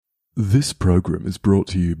This program is brought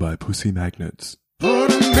to you by Pussy Magnets.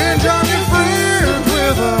 Put a midge on your friend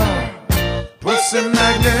with a pussy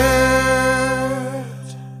magnet.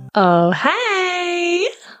 Oh, hey!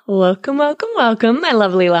 Welcome, my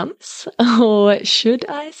lovely lumps. Or should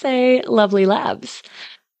I say lovely labs?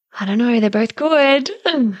 I don't know, they're both good.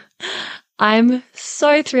 I'm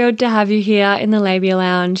so thrilled to have you here in the Labia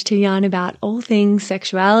Lounge to yarn about all things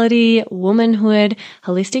sexuality, womanhood,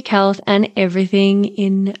 holistic health, and everything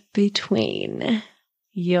in between.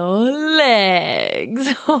 Your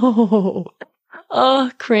legs. Oh,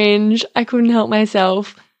 cringe. I couldn't help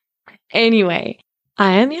myself. Anyway,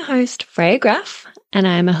 I am your host, Freya Graff, and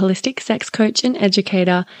I am a holistic sex coach and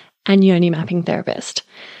educator and yoni mapping therapist.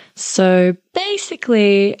 So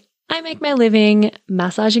basically, I make my living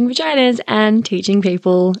massaging vaginas and teaching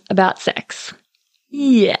people about sex.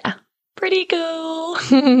 Yeah, pretty cool.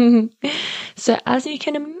 So as you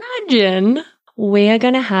can imagine, we are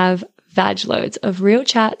going to have vag loads of real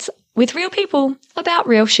chats with real people about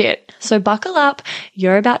real shit. So buckle up.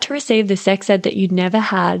 You're about to receive the sex ed that you never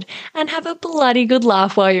had and have a bloody good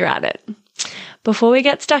laugh while you're at it. Before we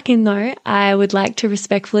get stuck in though, I would like to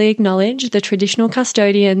respectfully acknowledge the traditional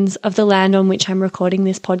custodians of the land on which I'm recording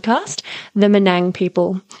this podcast, the Menang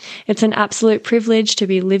people. It's an absolute privilege to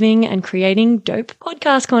be living and creating dope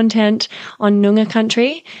podcast content on Noongar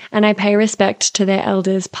country, and I pay respect to their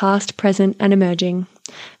elders past, present, and emerging.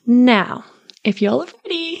 Now, if y'all are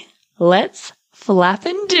ready, let's flap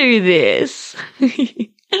and do this.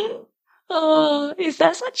 Oh, is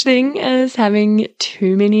there such thing as having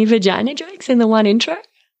too many vagina jokes in the one intro?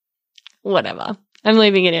 Whatever. I'm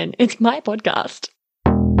leaving it in. It's my podcast.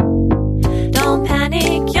 Don't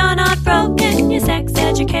panic, you're not broken. Your sex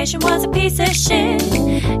education was a piece of shit.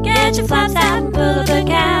 Get your flaps out and pull up a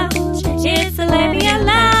couch. It's the Labia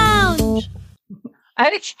Lounge.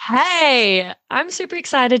 Okay. I'm super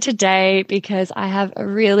excited today because I have a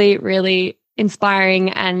really inspiring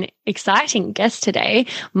and exciting guest today,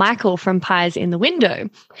 Mikel from Pies in the Window.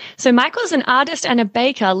 So Mikel's an artist and a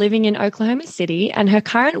baker living in Oklahoma City, and her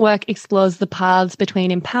current work explores the paths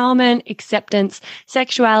between empowerment, acceptance,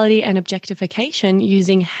 sexuality, and objectification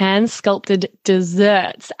using hand-sculpted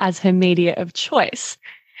desserts as her media of choice.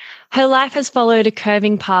 Her life has followed a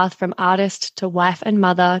curving path from artist to wife and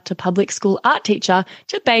mother to public school art teacher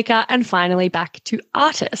to baker and finally back to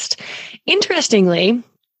artist. Interestingly,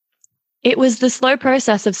 it was the slow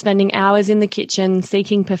process of spending hours in the kitchen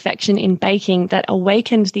seeking perfection in baking that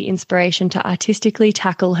awakened the inspiration to artistically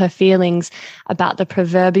tackle her feelings about the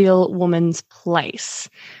proverbial woman's place.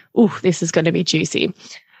 Ooh, this is going to be juicy.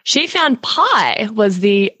 She found pie was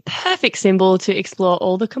the perfect symbol to explore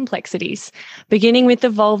all the complexities, beginning with the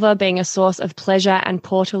vulva being a source of pleasure and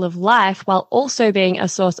portal of life while also being a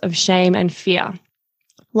source of shame and fear.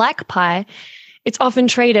 Like pie, it's often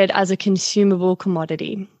treated as a consumable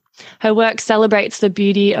commodity. Her work celebrates the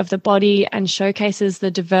beauty of the body and showcases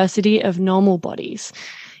the diversity of normal bodies.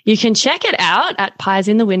 You can check it out at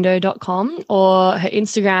piesinthewindow.com, or her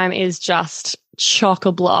Instagram is just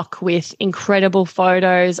chock-a-block with incredible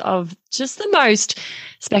photos of just the most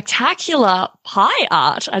spectacular pie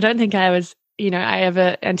art. I don't think I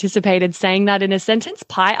ever anticipated saying that in a sentence,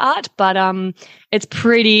 pie art, but it's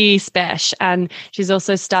pretty special. And she's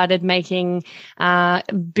also started making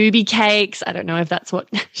booby cakes. I don't know if that's what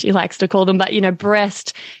she likes to call them, but,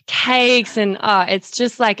 breast cakes. And it's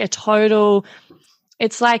just like a total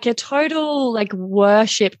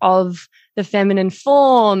worship of the feminine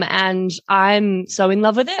form. And I'm so in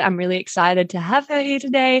love with it. I'm really excited to have her here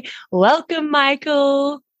today. Welcome,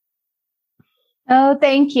 Mikel. Oh,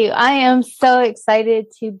 thank you. I am so excited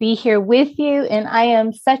to be here with you, and I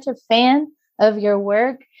am such a fan of your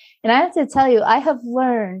work. And I have to tell you, I have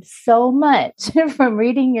learned so much from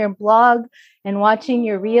reading your blog and watching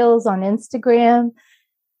your reels on Instagram.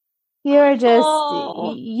 You're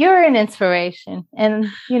an inspiration. And,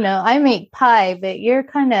 I make pie, but you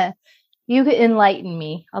enlighten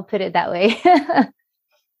me. I'll put it that way.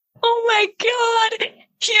 Oh my God.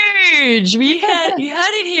 Huge. You heard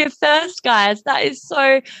it here first, guys. That is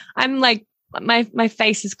so, I'm like, my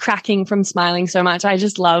face is cracking from smiling so much. I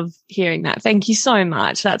just love hearing that. Thank you so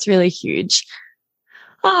much. That's really huge.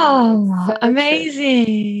 Oh, so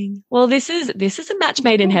amazing. True. Well, this is a match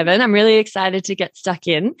made in heaven. I'm really excited to get stuck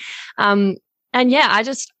in. And yeah,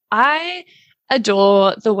 I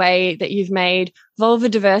adore the way that you've made vulva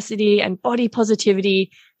diversity and body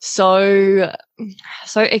positivity so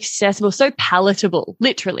accessible, so palatable,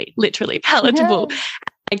 literally palatable.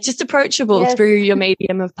 like just approachable through your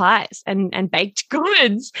medium of pies and baked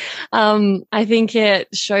goods. I think it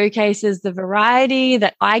showcases the variety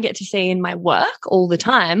that I get to see in my work all the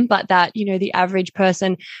time, but that, you know, the average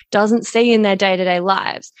person doesn't see in their day-to-day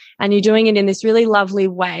lives. And you're doing it in this really lovely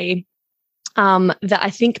way that I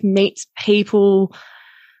think meets people.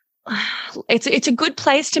 It's a good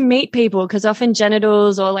place to meet people, because often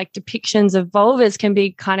genitals or like depictions of vulvas can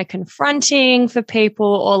be kind of confronting for people,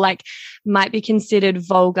 or like might be considered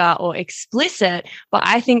vulgar or explicit. But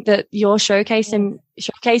I think that you're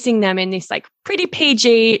showcasing them in this like pretty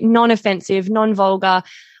PG, non-offensive, non-vulgar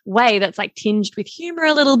way that's like tinged with humor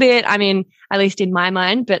a little bit. I mean, at least in my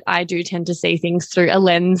mind, but I do tend to see things through a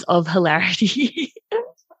lens of hilarity.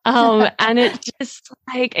 And it just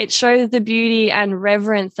like, it shows the beauty and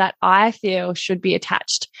reverence that I feel should be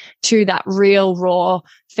attached to that real, raw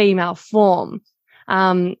female form.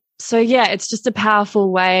 So yeah, it's just a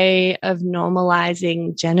powerful way of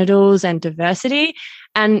normalizing genitals and diversity.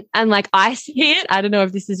 And like, I see it, I don't know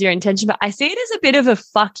if this is your intention, but I see it as a bit of a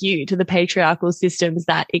fuck you to the patriarchal systems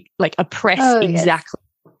that like oppress exactly.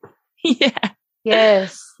 Yes. Yeah.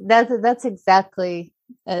 Yes, that's exactly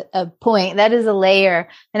a point. That is a layer.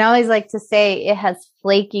 And I always like to say it has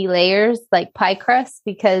flaky layers like pie crust,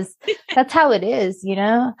 because that's how it is, you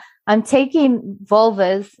know. I'm taking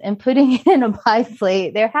vulvas and putting it in a pie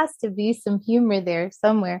plate. There has to be some humor there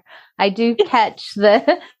somewhere. I do catch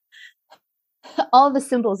all the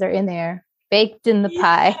symbols are in there, baked in the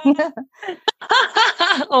pie.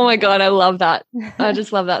 Oh my God, I love that. I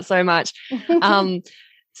just love that so much.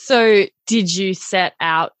 So did you set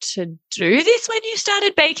out to do this when you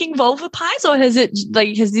started baking vulva pies, or has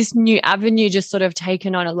this new avenue just sort of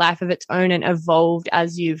taken on a life of its own and evolved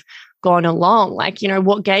as you've gone along? Like, you know,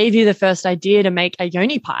 what gave you the first idea to make a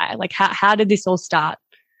yoni pie? Like, how did this all start?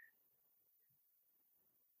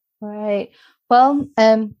 Right. Well,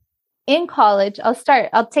 in college,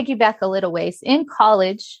 I'll take you back a little ways. In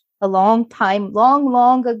college, a long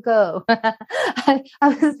ago, I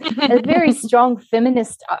was a very strong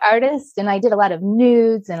feminist artist, and I did a lot of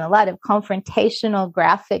nudes and a lot of confrontational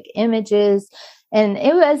graphic images. And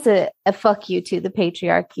it was a fuck you to the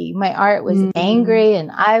patriarchy. My art was angry,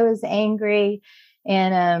 and I was angry,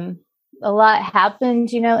 and a lot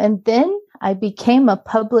happened, you know. And then I became a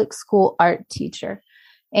public school art teacher.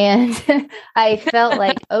 And I felt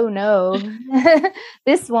like, oh no,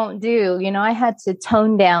 this won't do. You know, I had to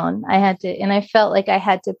tone down. And I felt like I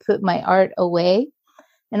had to put my art away,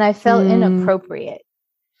 and I felt inappropriate.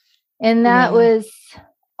 And that was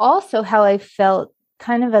also how I felt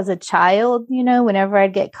kind of as a child, you know, whenever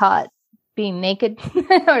I'd get caught being naked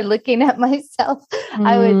or looking at myself,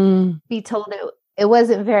 I would be told it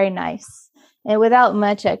wasn't very nice. And without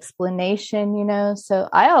much explanation, you know, so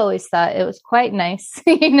I always thought it was quite nice,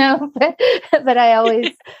 you know, but I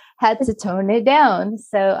always had to tone it down.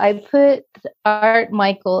 So I put Art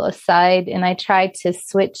Mikel aside, and I tried to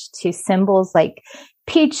switch to symbols like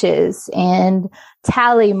peaches and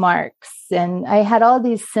tally marks. And I had all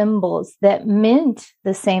these symbols that meant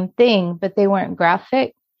the same thing, but they weren't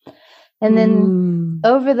graphic. And then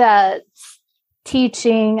over that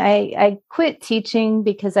teaching, I quit teaching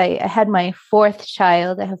because I had my fourth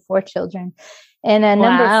child. I have 4 children. And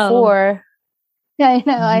number 4, I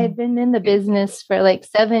know I had been in the business for like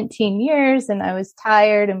 17 years, and I was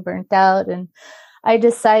tired and burnt out, and I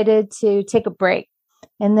decided to take a break.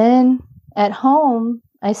 And then at home,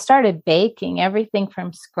 I started baking everything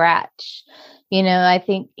from scratch. You know, I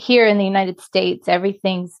think here in the United States,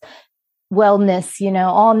 everything's wellness, you know,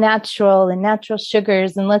 all natural and natural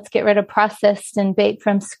sugars, and let's get rid of processed and bake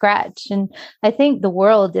from scratch. And I think the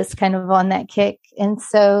world is kind of on that kick. And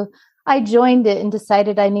so I joined it and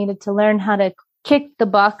decided I needed to learn how to kick the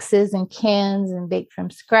boxes and cans and bake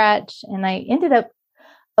from scratch. And I ended up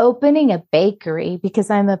opening a bakery because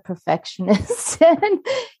I'm a perfectionist.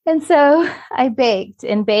 And so I baked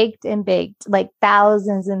and baked and baked like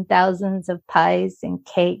thousands and thousands of pies and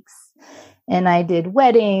cakes. And I did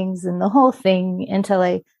weddings and the whole thing until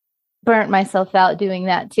I burnt myself out doing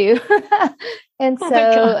that too. And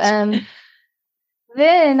so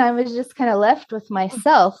then I was just kind of left with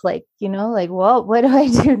myself, like, you know, like, well, what do I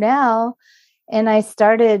do now? And I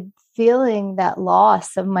started feeling that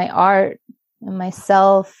loss of my art and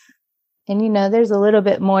myself. And, you know, there's a little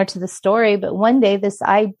bit more to the story, but one day this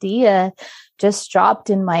idea just dropped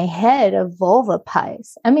in my head of vulva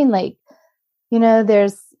pies. I mean, like, you know,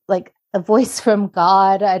 there's like a voice from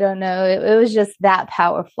God. I don't know. It was just that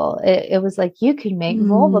powerful. It was like, you can make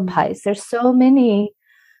vulva pies. There's so many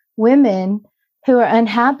women who are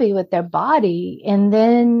unhappy with their body. And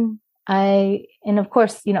then and of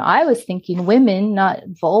course, I was thinking women, not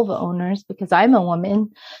vulva owners, because I'm a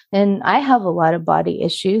woman and I have a lot of body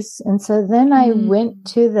issues. And so then I went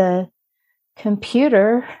to the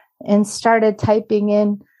computer and started typing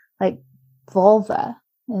in like vulva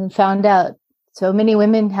and found out so many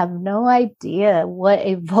women have no idea what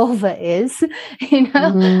a vulva is.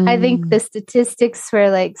 I think the statistics were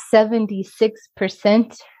like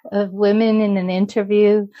 76% of women in an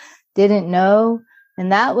interview didn't know.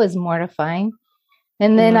 And that was mortifying.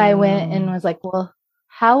 And then I went and was like, well,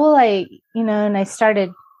 how will I, and I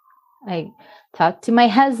talked to my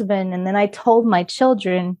husband, and then I told my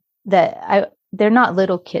children that they're not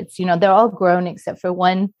little kids, they're all grown except for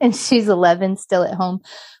one, and she's 11 still at home.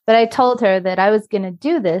 But I told her that I was going to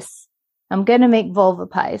do this. I'm going to make vulva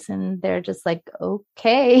pies. And they're just like,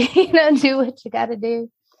 okay, do what you got to do.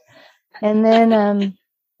 And then,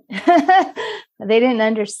 they didn't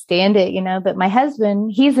understand it, but my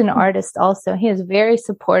husband, he's an artist also. He is very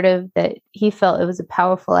supportive, that he felt it was a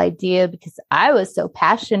powerful idea because I was so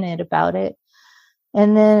passionate about it.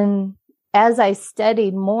 And then as I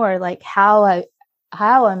studied more, like how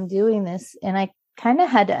I'm doing this, and I kind of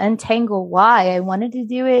had to untangle why I wanted to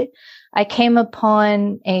do it, I came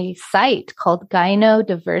upon a site called Gyno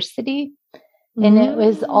Diversity. And it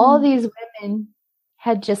was all these women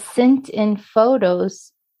had just sent in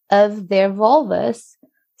photos of their vulvas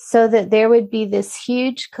so that there would be this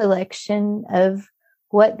huge collection of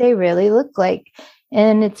what they really look like.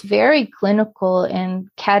 And it's very clinical and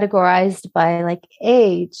categorized by like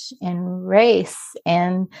age and race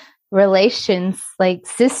and relations, like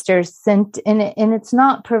sisters. And it's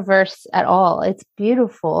not perverse at all. It's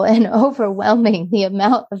beautiful and overwhelming, the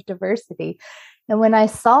amount of diversity. And when I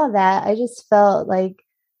saw that, I just felt like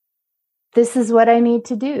this is what I need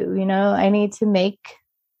to do. I need to make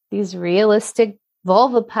these realistic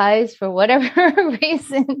vulva pies for whatever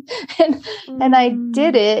reason. And I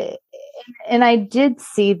did it. And I did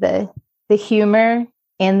see the humor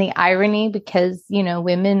and the irony, because,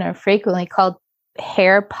 women are frequently called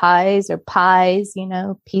hair pies or pies,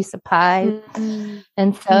 piece of pie.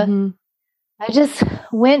 And so I just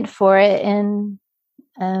went for it, and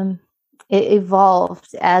it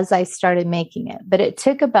evolved as I started making it. But it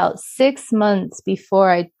took about 6 months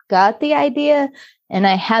before I got the idea and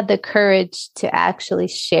I had the courage to actually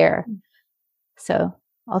share. So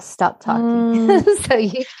I'll stop talking. So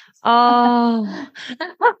you. Oh,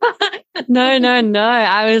 no.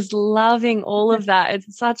 I was loving all of that.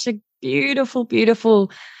 It's such a beautiful,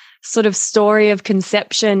 beautiful sort of story of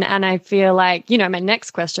conception. And I feel like, my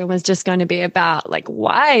next question was just going to be about like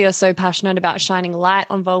why you're so passionate about shining light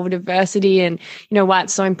on vulva diversity, and, why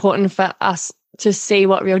it's so important for us to see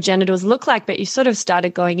what real genitals look like. But you sort of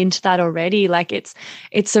started going into that already. Like it's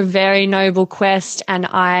a very noble quest. And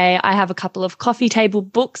I have a couple of coffee table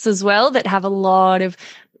books as well that have a lot of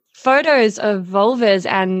photos of vulvas.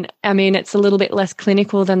 And I mean, it's a little bit less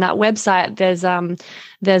clinical than that website.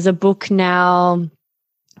 There's a book now.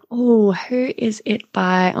 Oh, who is it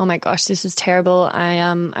by? Oh my gosh, this is terrible.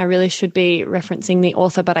 I really should be referencing the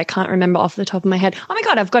author, but I can't remember off the top of my head. Oh my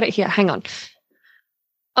God, I've got it here. Hang on.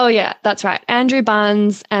 Oh yeah, that's right. Andrew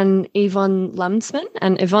Barnes and Yvonne Lumsman.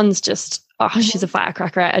 And Yvonne's just, she's a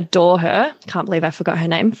firecracker. I adore her. Can't believe I forgot her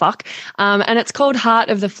name. Fuck. And it's called Heart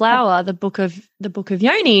of the Flower, the book of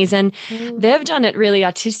Yonis. And they've done it really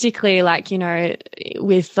artistically, like,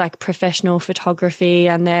 with like professional photography,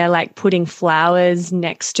 and they're like putting flowers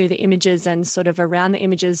next to the images and sort of around the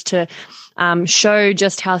images to show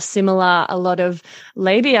just how similar a lot of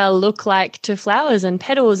labia look like to flowers and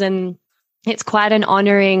petals. And it's quite an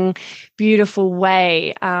honoring, beautiful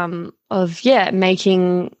way of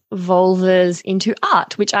making vulvas into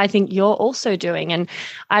art, which I think you're also doing. And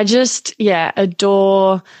I just,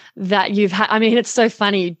 adore that you've had, I mean, it's so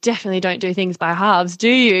funny. You definitely don't do things by halves, do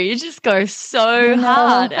you? You just go so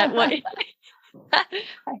hard at what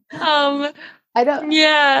I don't.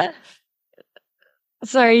 Yeah.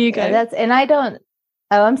 Sorry, you go.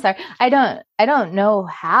 I'm sorry. I don't know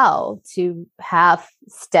how to half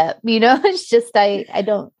step, it's just, I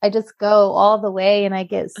just go all the way, and I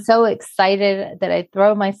get so excited that I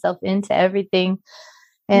throw myself into everything.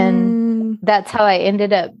 And that's how I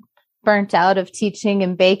ended up burnt out of teaching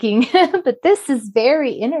and baking. But this is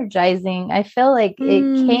very energizing. I feel like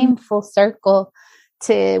it came full circle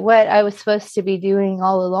to what I was supposed to be doing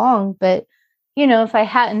all along. But, if I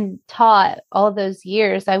hadn't taught all those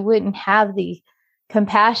years, I wouldn't have the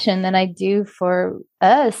compassion that I do for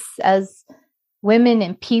us as women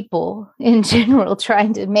and people in general,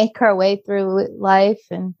 trying to make our way through life.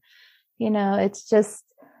 And, it's just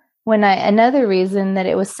another reason that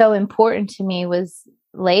it was so important to me was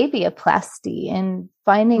labiaplasty and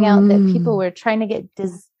finding out that people were trying to get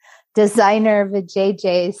designer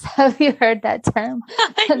vajayjays. Have you heard that term?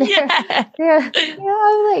 I'm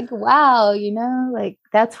like, wow, like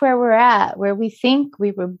that's where we're at, where we think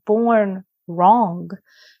we were born wrong,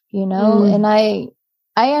 and I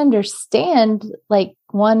understand like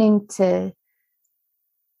wanting to,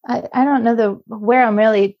 I don't know where I'm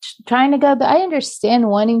really trying to go, but I understand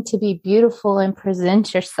wanting to be beautiful and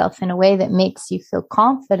present yourself in a way that makes you feel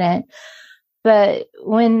confident. But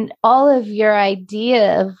when all of your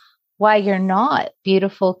idea of why you're not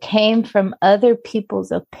beautiful came from other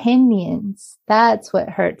people's opinions, that's what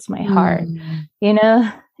hurts my heart,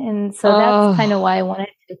 And so that's kind of why I wanted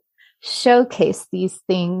to showcase these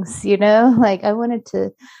things, like I wanted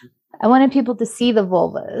people to see the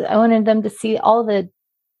vulva. I wanted them to see all the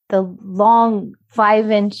long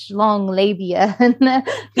 5-inch long labia and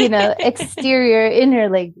the, exterior inner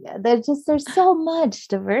labia. There's so much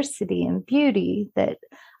diversity and beauty that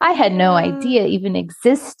I had no idea even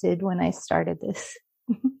existed when I started this.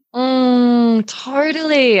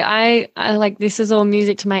 Totally. I like, this is all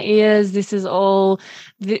music to my ears. This is all,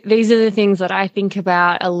 these are the things that I think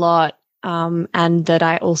about a lot. And that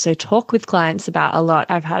I also talk with clients about a lot.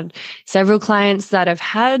 I've had several clients that have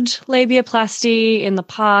had labiaplasty in the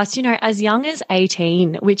past, as young as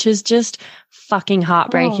 18, which is just fucking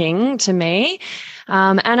heartbreaking to me.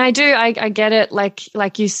 And I get it.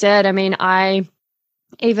 Like you said, I mean,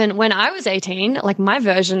 even when I was 18, like my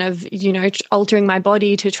version of, altering my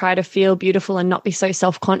body to try to feel beautiful and not be so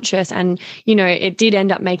self-conscious. And, it did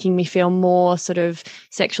end up making me feel more sort of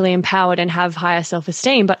sexually empowered and have higher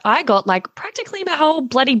self-esteem. But I got like practically my whole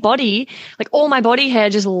bloody body, like all my body hair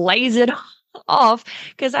just lasered off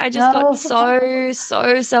because I just got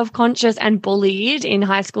so self-conscious and bullied in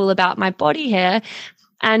high school about my body hair.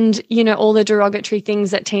 And, all the derogatory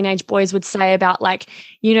things that teenage boys would say about like,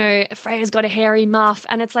 Freya's got a hairy muff.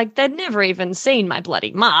 And it's like, they'd never even seen my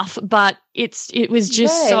bloody muff, but it was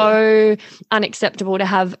just so unacceptable to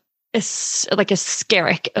have a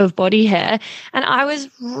skerrick of body hair. And I was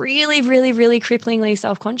really, really, really cripplingly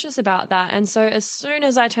self-conscious about that. And so as soon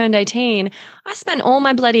as I turned 18, I spent all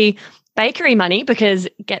my bloody bakery money because,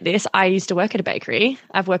 get this, I used to work at a bakery.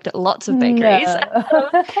 I've worked at lots of bakeries.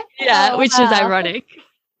 No. Which is ironic.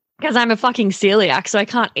 Because I'm a fucking celiac, so I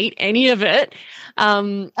can't eat any of it. I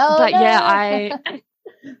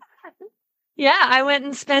went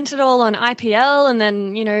and spent it all on IPL and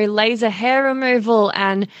then, laser hair removal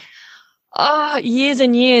and years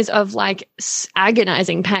and years of like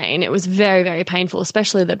agonizing pain. It was very, very painful,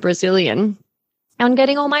 especially the Brazilian. And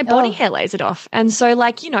getting all my body hair lasered off. And so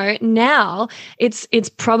like, now it's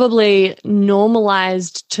probably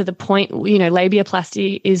normalized to the point,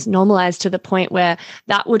 labiaplasty is normalized to the point where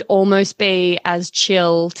that would almost be as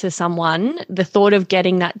chill to someone. The thought of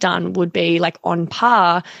getting that done would be like on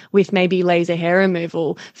par with maybe laser hair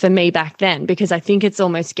removal for me back then, because I think it's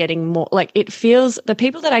almost getting more like it feels, the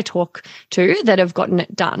people that I talk to that have gotten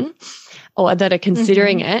it done or that are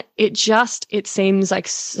considering it, it seems like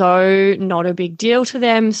so not a big deal to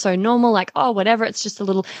them, so normal, like, oh, whatever, it's just a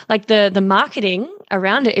little, like the marketing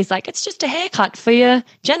around it is like, it's just a haircut for your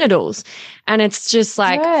genitals. And it's just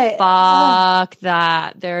like, fuck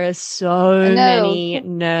that. There are so many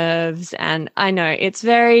nerves. And I know it's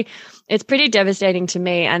pretty devastating to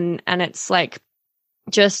me. And it's like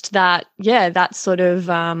just that, that sort of,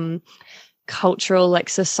 cultural, like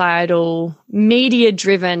societal,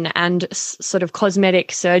 media-driven and sort of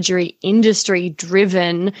cosmetic surgery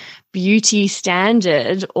industry-driven beauty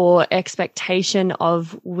standard or expectation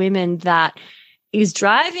of women that is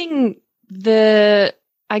driving the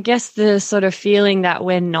sort of feeling that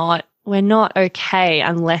we're not okay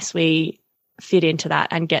unless we fit into that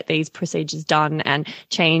and get these procedures done and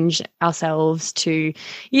change ourselves to,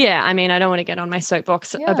 I mean, I don't want to get on my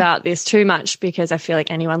soapbox about this too much because I feel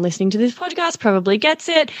like anyone listening to this podcast probably gets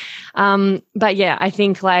it. But I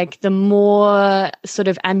think like the more sort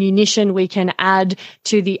of ammunition we can add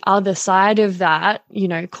to the other side of that,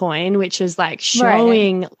 coin, which is like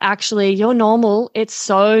showing actually you're normal. It's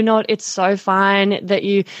so fine that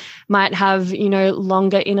you might have,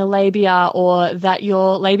 longer inner labia or that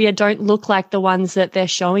your labia don't look like the ones that they're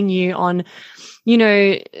showing you on,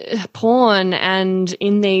 porn and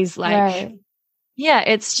in these like,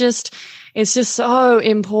 it's just so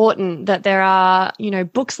important that there are,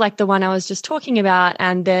 books like the one I was just talking about,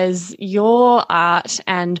 and there's your art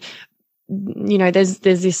and, there's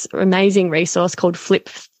this amazing resource called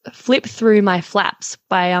flip through my flaps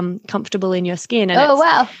by Comfortable in Your Skin. And Oh,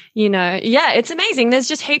 wow. You know, yeah, it's amazing. There's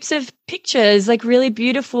just heaps of pictures, like really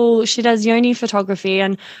beautiful. She does yoni photography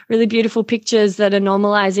and really beautiful pictures that are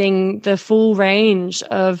normalizing the full range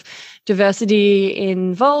of diversity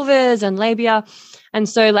in vulvas and labia. And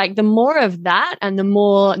so like the more of that and the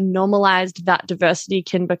more normalized that diversity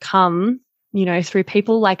can become, you know, through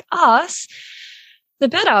people like us, the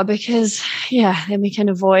better, because yeah, then we can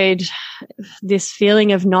avoid this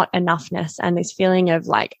feeling of not enoughness and this feeling of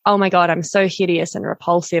like, oh my God, I'm so hideous and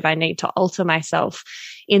repulsive. I need to alter myself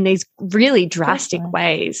in these really drastic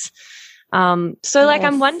ways. So like,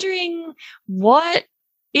 I'm wondering what,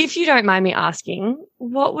 if you don't mind me asking,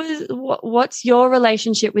 what's your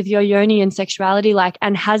relationship with your yoni and sexuality like,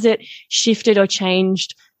 and has it shifted or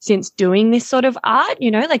changed since doing this sort of art? You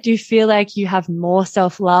know, like, do you feel like you have more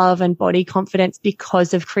self-love and body confidence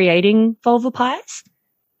because of creating vulva pies?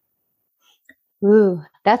 Ooh,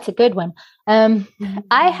 that's a good one.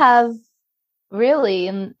 I have really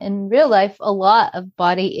in real life a lot of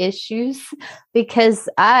body issues because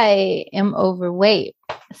I am overweight.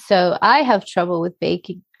 So I have trouble with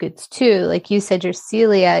baked goods too. Like you said, you're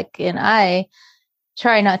celiac, and I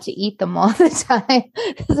try not to eat them all the time.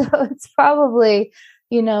 So it's probably,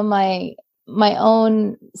 you know, my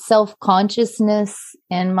own self-consciousness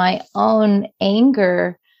and my own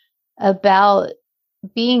anger about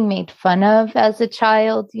being made fun of as a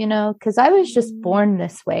child, you know, because I was just born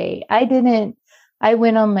this way. I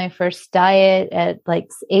went on my first diet at like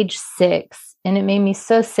age 6, and it made me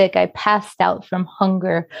so sick. I passed out from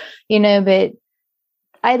hunger, you know, but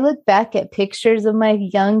I look back at pictures of my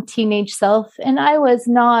young teenage self, and I was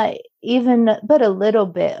not even but a little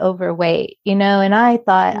bit overweight, you know, and I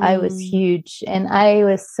thought I was huge, and I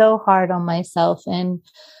was so hard on myself and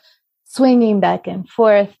swinging back and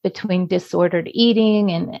forth between disordered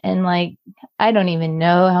eating and like, I don't even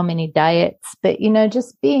know how many diets, but, you know,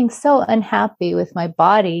 just being so unhappy with my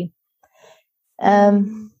body.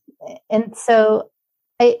 And so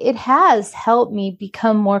it has helped me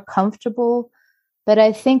become more comfortable, but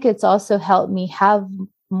I think it's also helped me have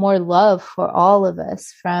more love for all of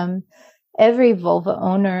us. From every vulva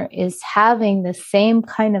owner is having the same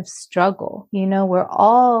kind of struggle. You know, we're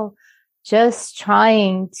all just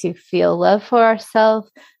trying to feel love for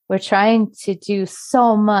ourselves. We're trying to do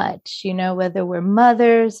so much, you know, whether we're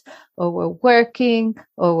mothers or we're working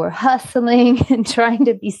or we're hustling and trying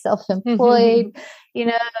to be self-employed, you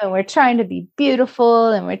know, and we're trying to be beautiful,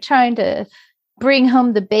 and we're trying to bring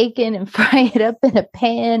home the bacon and fry it up in a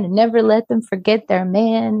pan and never let them forget their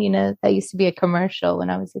man. You know, that used to be a commercial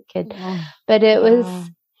when I was a kid, but it was,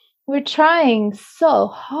 we're trying so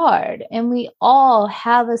hard, and we all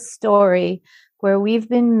have a story where we've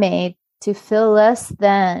been made to feel less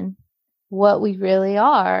than what we really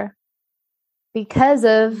are because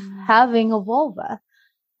of having a vulva.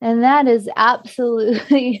 And that is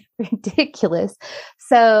absolutely ridiculous.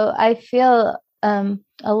 So I feel a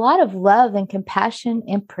lot of love and compassion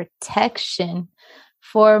and protection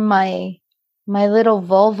for my little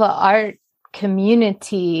vulva art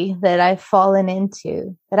community that I've fallen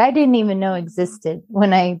into, that I didn't even know existed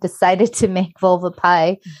when I decided to make vulva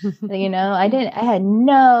pie. You know, I had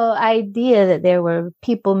no idea that there were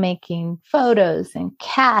people making photos and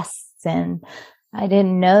casts, and I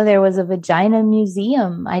didn't know there was a vagina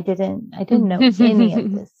museum. I didn't know any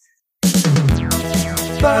of this.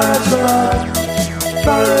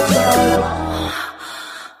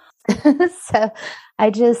 So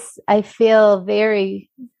I feel very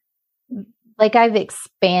like I've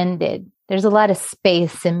expanded. There's a lot of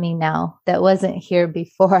space in me now that wasn't here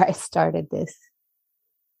before I started this.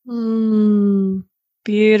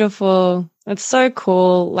 Beautiful. That's so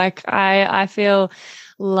cool. Like I feel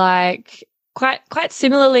like quite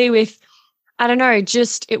similarly with, I don't know,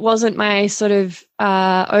 just it wasn't my sort of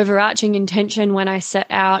overarching intention when I set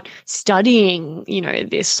out studying, you know,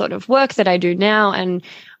 this sort of work that I do now and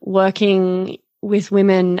working with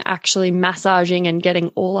women actually massaging and getting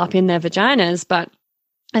all up in their vaginas. But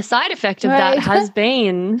a side effect of that has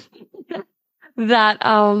been that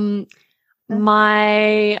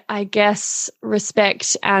my, I guess,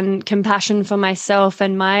 respect and compassion for myself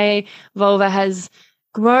and my vulva has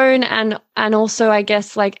grown. And also, I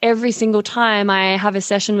guess, like every single time I have a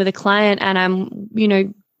session with a client and I'm, you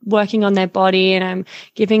know, working on their body and I'm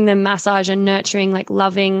giving them massage and nurturing, like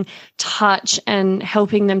loving touch and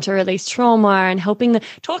helping them to release trauma and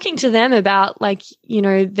talking to them about like, you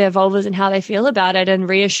know, their vulvas and how they feel about it and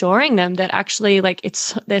reassuring them that actually like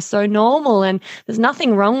they're so normal and there's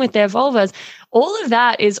nothing wrong with their vulvas. All of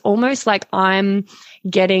that is almost like I'm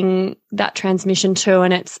getting that transmission too.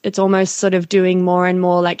 And it's almost sort of doing more and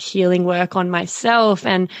more like healing work on myself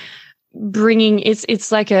and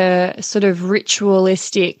it's like a sort of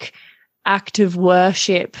ritualistic act of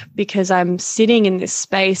worship because I'm sitting in this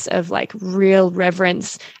space of like real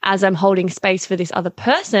reverence as I'm holding space for this other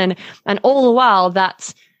person. And all the while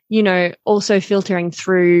that's, you know, also filtering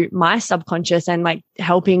through my subconscious and like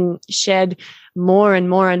helping shed more and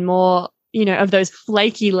more and more, you know, of those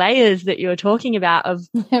flaky layers that you were talking about of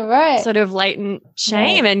right. sort of latent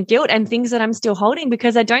shame and guilt and things that I'm still holding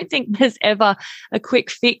because I don't think there's ever a quick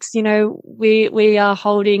fix. You know, we are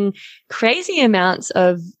holding crazy amounts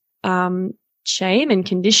of shame and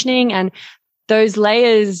conditioning and those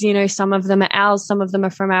layers, you know, some of them are ours, some of them are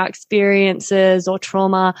from our experiences or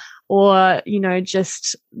trauma or, you know,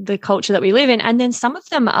 just the culture that we live in. And then some of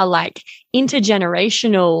them are like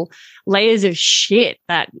intergenerational layers of shit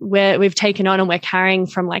that we've taken on and we're carrying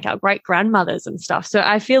from like our great grandmothers and stuff. So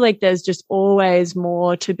I feel like there's just always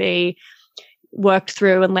more to be worked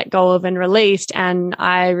through and let go of and released. And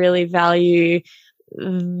I really value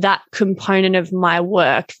that component of my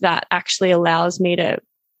work that actually allows me to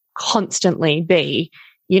constantly be,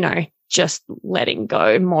 you know, just letting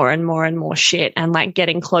go more and more and more shit and like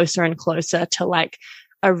getting closer and closer to like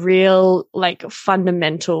a real like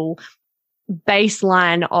fundamental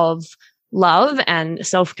baseline of love and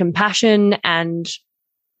self-compassion. And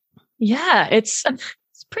yeah, it's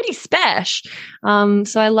pretty special.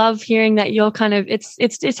 So I love hearing that you're kind of,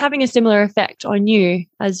 it's having a similar effect on you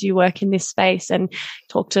as you work in this space and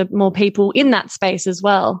talk to more people in that space as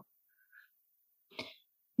well.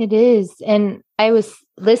 It is. And I was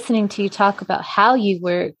listening to you talk about how you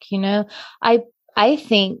work, you know, I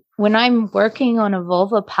think when I'm working on a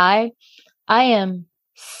vulva pie, I am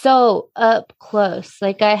so up close.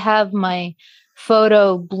 Like I have my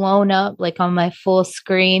photo blown up like on my full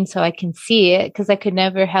screen so I can see it because I could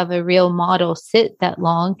never have a real model sit that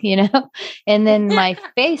long, you know, and then my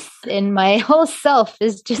face and my whole self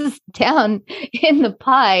is just down in the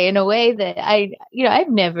pie in a way that I've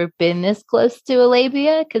never been this close to a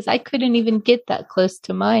labia because I couldn't even get that close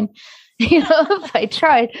to mine, you know, if I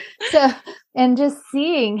tried. So, and just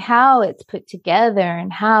seeing how it's put together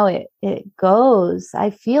and how it goes, I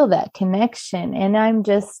feel that connection. And I'm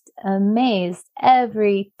just amazed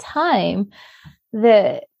every time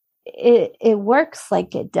that it works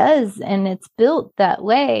like it does. And it's built that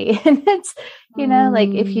way. And it's, you know, like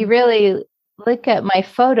if you really look at my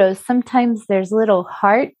photos, sometimes there's little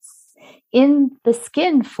hearts in the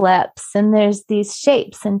skin flaps and there's these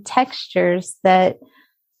shapes and textures that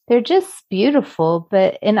they're just beautiful,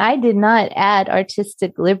 and I did not add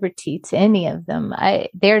artistic liberty to any of them.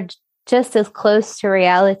 They're just as close to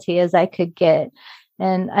reality as I could get.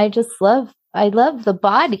 And I love the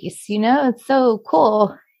bodies, you know, it's so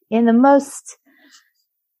cool in the most,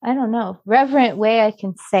 I don't know, reverent way I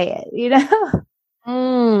can say it, you know?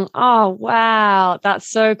 Oh, wow. That's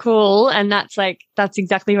so cool. And that's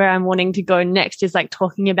exactly where I'm wanting to go next is like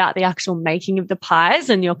talking about the actual making of the pies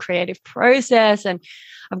and your creative process. And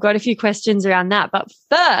I've got a few questions around that. But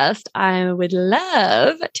first, I would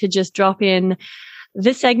love to just drop in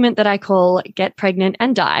the segment that I call Get Pregnant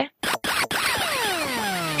and Die.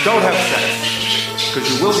 Don't have sex,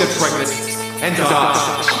 because you will get pregnant and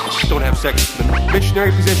die. Don't have sex in the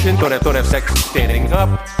missionary position. Don't have sex standing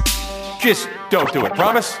up. Just don't do it.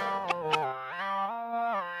 Promise?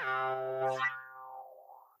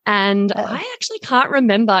 And I actually can't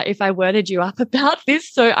remember if I worded you up about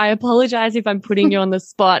this. So I apologize if I'm putting you on the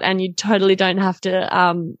spot and you totally don't have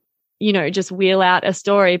to, you know, just wheel out a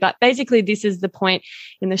story. But basically, this is the point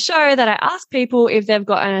in the show that I ask people if they've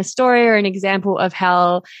got a story or an example of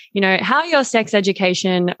how, you know, how your sex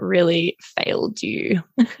education really failed you.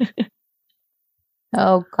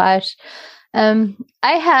 Oh, gosh. I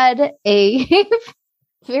had a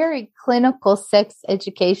very clinical sex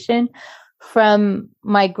education from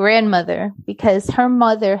my grandmother because her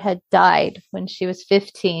mother had died when she was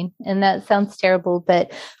 15. And that sounds terrible,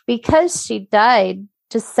 but because she died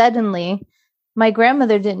just suddenly, my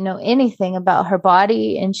grandmother didn't know anything about her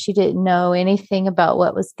body and she didn't know anything about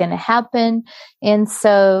what was going to happen. And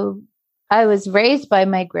so I was raised by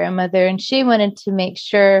my grandmother and she wanted to make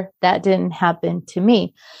sure that didn't happen to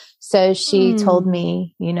me. So she told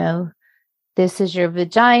me, you know, this is your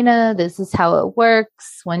vagina. This is how it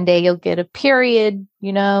works. One day you'll get a period,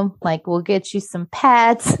 like we'll get you some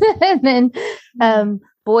pads. And then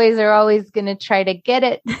boys are always going to try to get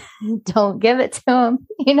it. Don't give it to them.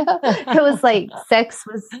 It was like sex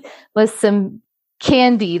was some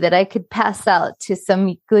candy that I could pass out to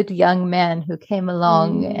some good young man who came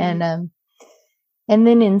along. And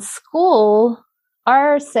then in school,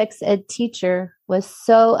 our sex ed teacher was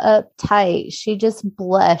so uptight. She just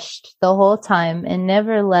blushed the whole time and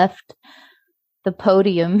never left the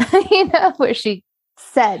podium, where she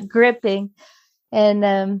sat gripping. And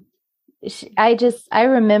I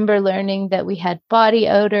remember learning that we had body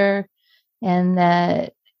odor and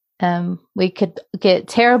that we could get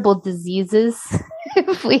terrible diseases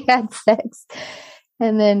if we had sex.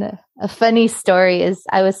 And then a funny story is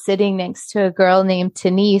I was sitting next to a girl named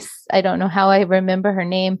Denise. I don't know how I remember her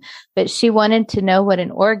name, but she wanted to know what an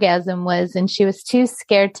orgasm was, and she was too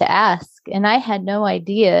scared to ask. And I had no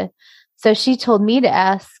idea. So she told me to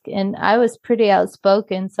ask, and I was pretty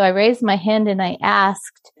outspoken. So I raised my hand and I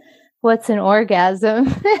asked, "What's an orgasm?"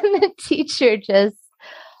 And the teacher just,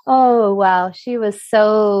 oh, wow. She was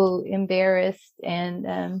so embarrassed.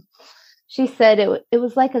 And she said it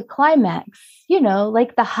was like a climax,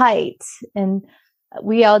 like the height. And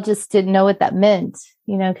we all just didn't know what that meant,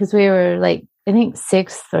 because we were like, I think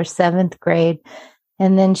 6th or 7th grade.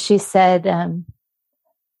 And then she said,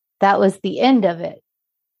 that was the end of it.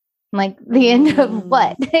 I'm like, the end of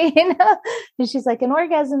what? And she's like, an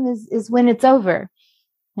orgasm is when it's over.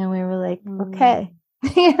 And we were like, okay.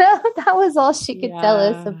 That was all she could tell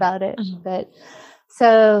us about it. But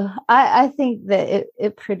so I think that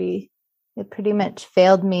it pretty much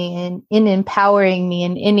failed me in empowering me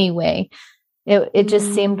in any way. It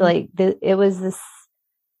just seemed like it was this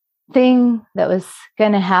thing that was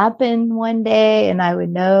going to happen one day, and I would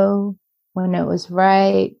know when it was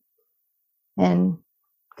right. And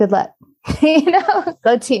good luck,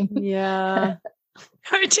 go team. Yeah.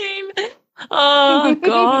 Go team. Oh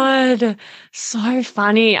God. So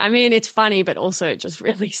funny. I mean, it's funny, but also just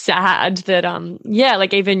really sad that,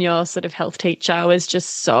 like even your sort of health teacher was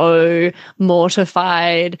just so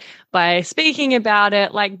mortified by speaking about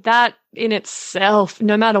it. Like that in itself,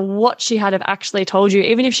 no matter what she had have actually told you,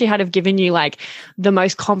 even if she had have given you like the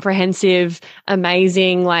most comprehensive,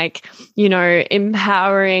 amazing, like,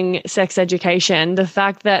 empowering sex education, the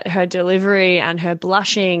fact that her delivery and her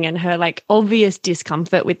blushing and her like obvious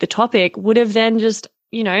discomfort with the topic would have then just,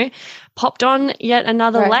 popped on yet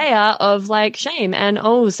another layer of like shame and,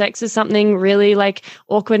 sex is something really like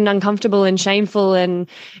awkward and uncomfortable and shameful and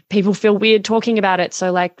people feel weird talking about it.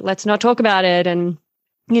 So like, let's not talk about it. And,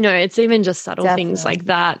 it's even just subtle things like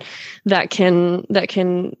that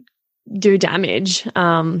can do damage.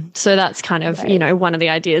 So that's kind of, one of the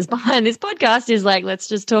ideas behind this podcast is like, let's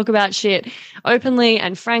just talk about shit openly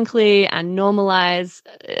and frankly and normalize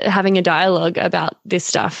having a dialogue about this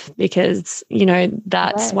stuff because,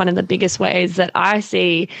 that's one of the biggest ways that I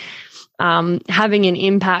see having an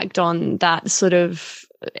impact on that sort of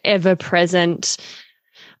ever-present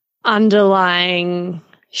underlying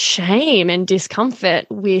shame and discomfort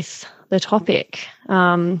with the topic.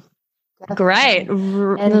 Great.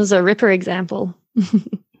 That was a ripper example.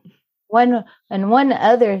 One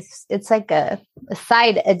other, it's like a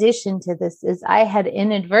side addition to this is I had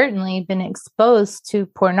inadvertently been exposed to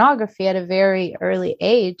pornography at a very early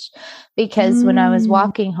age because when I was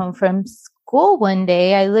walking home from school one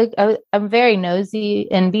day, I'm very nosy,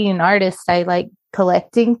 and being an artist, I like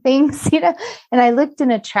collecting things, and I looked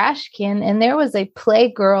in a trash can and there was a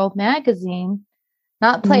Playgirl magazine.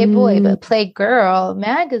 Not Playboy, but Playgirl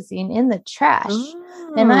magazine in the trash.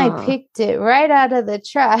 And I picked it right out of the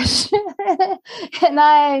trash. And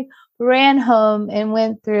I ran home and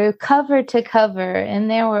went through cover to cover. And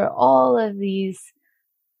there were all of these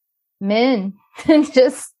men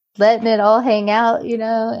just letting it all hang out,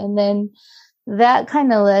 And then that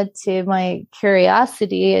kind of led to my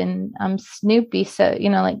curiosity. And I'm Snoopy. So,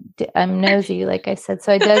 I'm nosy, like I said.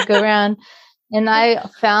 So I dug around and I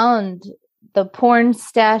found the porn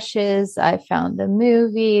stashes, I found the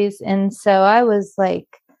movies. And so I was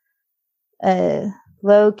like a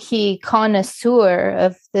low-key connoisseur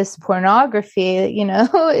of this pornography,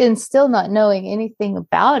 and still not knowing anything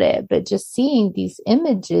about it, but just seeing these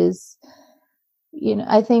images,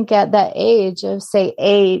 I think at that age of say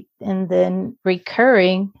 8 and then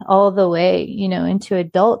recurring all the way, into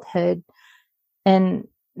adulthood and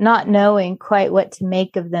not knowing quite what to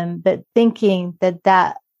make of them, but thinking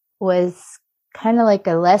that was kind of like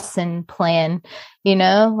a lesson plan,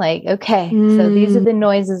 like, okay, so these are the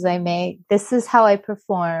noises I make. This is how I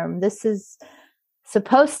perform. This is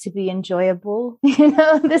supposed to be enjoyable.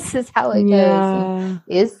 This is how it goes. And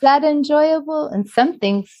is that enjoyable? And some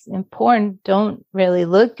things in porn don't really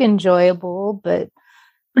look enjoyable, but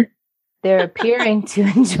they're appearing to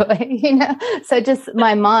enjoy, So just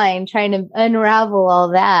my mind trying to unravel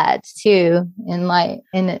all that too,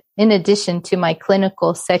 in addition to my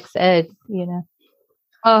clinical sex ed,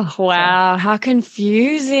 Oh, wow. So. How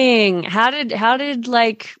confusing. How did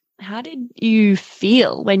you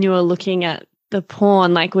feel when you were looking at the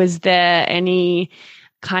porn? Like, was there any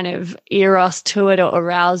kind of eros to it or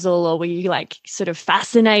arousal, or were you like sort of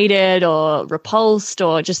fascinated or repulsed,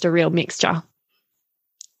 or just a real mixture?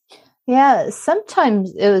 Yeah,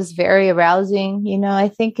 sometimes it was very arousing. I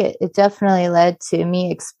think it definitely led to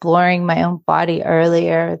me exploring my own body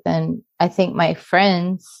earlier than I think my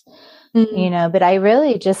friends, but I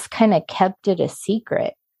really just kind of kept it a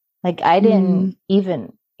secret. Like I didn't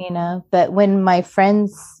even, but when my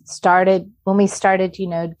friends when we started,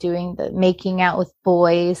 doing the making out with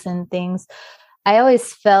boys and things, I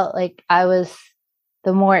always felt like I was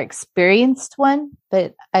the more experienced one,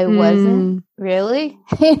 but I wasn't really,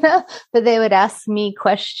 but they would ask me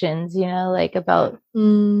questions, like about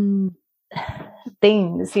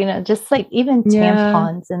things, just like even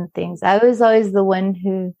tampons and things. I was always the one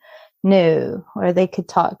who knew or they could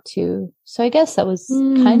talk to. So I guess that was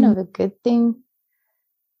kind of a good thing,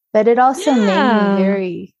 but it also made me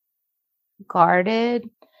very guarded.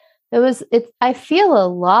 I feel a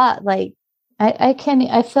lot like, I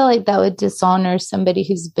feel like that would dishonor somebody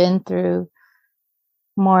who's been through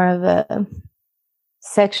more of a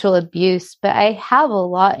sexual abuse, but I have a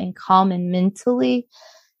lot in common mentally.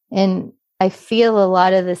 And I feel a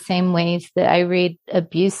lot of the same ways that I read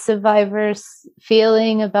abuse survivors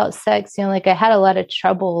feeling about sex. Like I had a lot of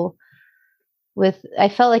trouble I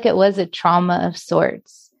felt like it was a trauma of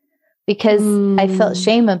sorts because I felt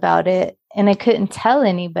shame about it and I couldn't tell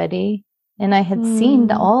anybody. And I had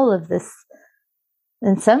seen all of this.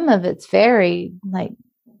 And some of it's very like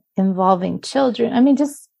involving children. I mean,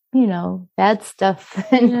 just, bad stuff.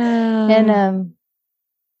 And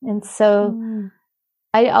so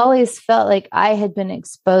I always felt like I had been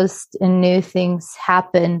exposed and knew things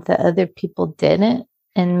happened that other people didn't.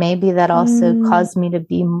 And maybe that also caused me to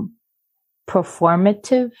be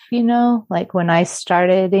performative, like when I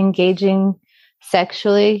started engaging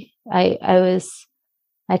sexually,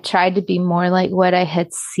 I tried to be more like what I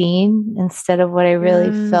had seen instead of what I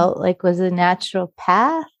really felt like was a natural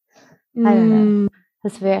path. I don't know.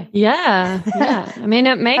 That's very I mean,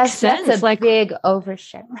 it makes sense. That's a big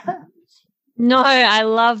overshare. No, I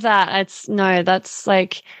love that. That's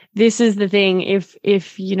like, this is the thing.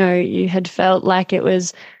 If you had felt like it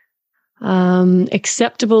was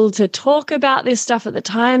acceptable to talk about this stuff at the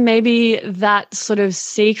time, maybe that sort of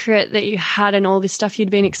secret that you had and all this stuff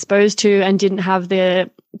you'd been exposed to and didn't have the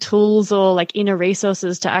tools or like inner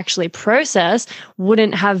resources to actually process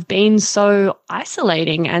wouldn't have been so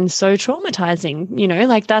isolating and so traumatizing,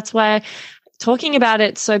 like that's why talking about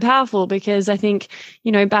it's so powerful, because I think,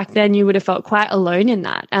 back then you would have felt quite alone in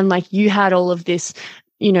that. And like you had all of this,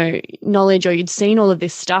 knowledge, or you'd seen all of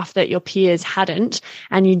this stuff that your peers hadn't,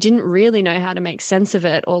 and you didn't really know how to make sense of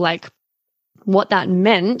it or like what that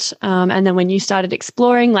meant. And then when you started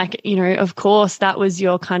exploring, like, of course, that was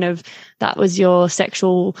your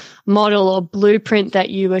sexual model or blueprint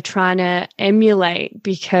that you were trying to emulate,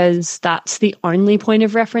 because that's the only point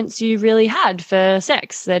of reference you really had for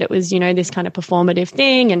sex, that it was, this kind of performative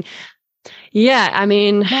thing. And I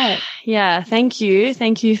mean, thank you.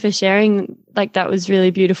 Thank you for sharing. Like, that was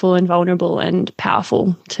really beautiful and vulnerable and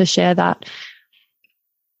powerful to share that.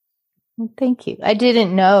 Thank you. I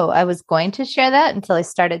didn't know I was going to share that until I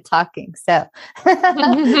started talking. So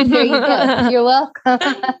there you go. You're welcome.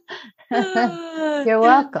 You're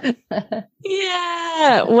welcome.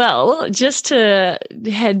 Yeah. Well, just to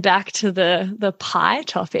head back to the pie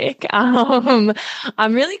topic, I'm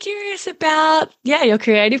really curious about, your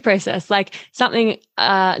creative process. Like, something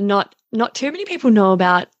not too many people know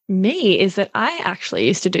about me is that I actually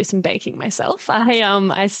used to do some baking myself.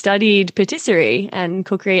 I studied patisserie and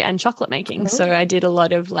cookery and chocolate making. So I did a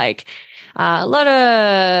lot of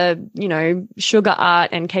sugar art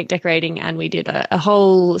and cake decorating, and we did a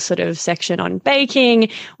whole sort of section on baking,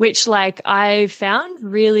 which like I found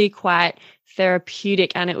really quite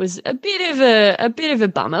therapeutic. And it was a bit of a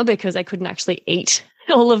bummer because I couldn't actually eat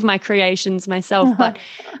all of my creations myself. But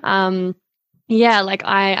like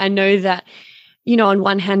I know that on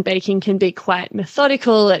one hand, baking can be quite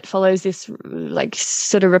methodical. It follows this like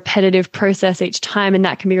sort of repetitive process each time, and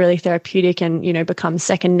that can be really therapeutic and, become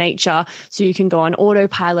second nature. So you can go on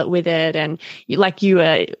autopilot with it, and you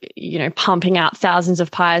were, pumping out thousands of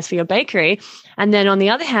pies for your bakery. And then on the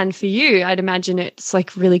other hand, for you, I'd imagine it's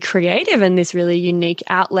like really creative and this really unique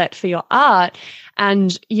outlet for your art.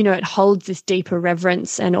 And, it holds this deeper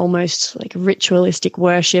reverence and almost like ritualistic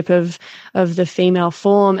worship of the female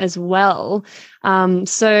form as well.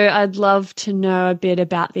 So I'd love to know a bit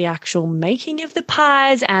about the actual making of the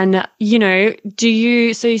pies. And, so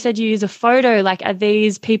you said you use a photo, like are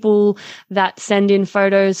these people that send in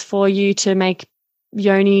photos for you to make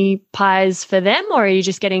yoni pies for them, or are you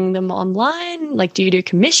just getting them online? Like, do you do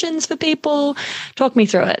commissions for people? Talk me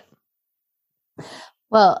through it.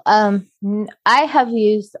 Well, I have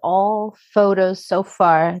used all photos so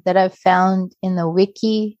far that I've found in the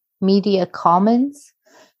Wikimedia Commons,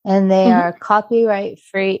 and they are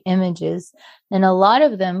copyright-free images. And a lot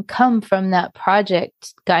of them come from that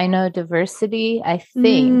project, Gynodiversity, I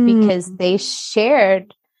think, because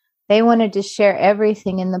they wanted to share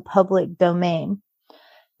everything in the public domain.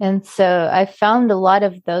 And so I found a lot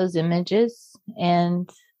of those images, and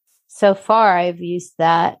so far I've used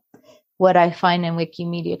that, what I find in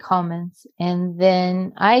Wikimedia Commons. And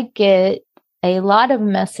then I get a lot of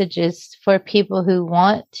messages for people who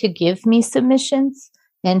want to give me submissions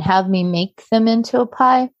and have me make them into a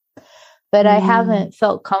pie. But I haven't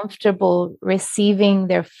felt comfortable receiving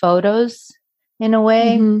their photos in a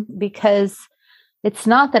way, because it's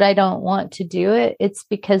not that I don't want to do it. It's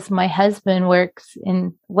because my husband works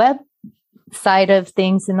in web side of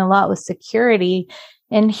things and a lot with security.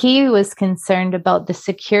 And he was concerned about the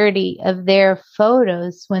security of their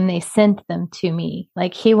photos when they sent them to me.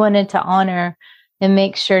 Like, he wanted to honor and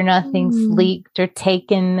make sure nothing's leaked or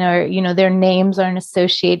taken, or, their names aren't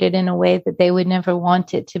associated in a way that they would never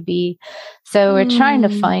want it to be. So we're trying to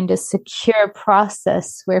find a secure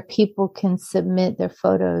process where people can submit their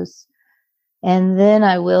photos. And then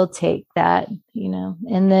I will take that,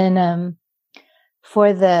 and then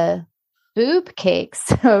for the boob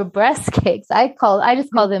cakes or breast cakes, I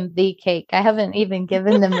just call them the cake. I haven't even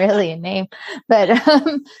given them really a name. But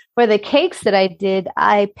for the cakes that I did,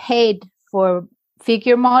 I paid for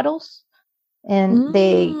figure models, and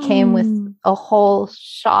they came with a whole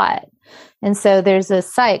shot. And so there's a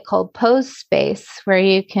site called Pose Space where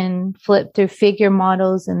you can flip through figure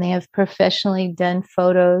models, and they have professionally done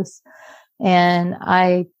photos. And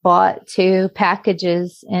I bought 2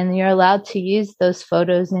 packages, and you're allowed to use those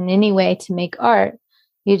photos in any way to make art.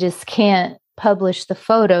 You just can't publish the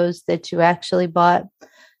photos that you actually bought.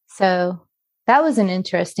 So that was an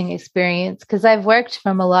interesting experience, because I've worked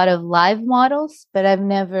from a lot of live models, but I've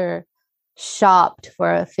never shopped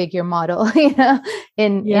for a figure model.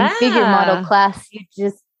 In figure model class, you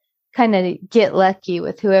just kind of get lucky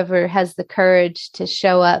with whoever has the courage to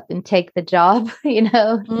show up and take the job,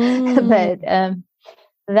 But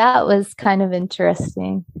that was kind of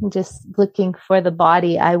interesting, just looking for the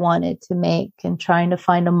body I wanted to make and trying to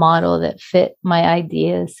find a model that fit my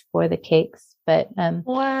ideas for the cakes. But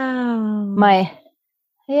wow.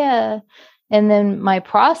 And then my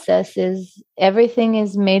process is everything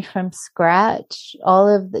is made from scratch.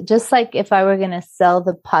 Just like if I were going to sell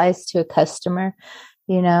the pies to a customer,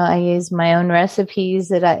 I use my own recipes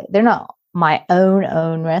they're not my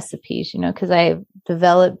own recipes, because I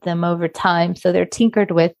developed them over time. So they're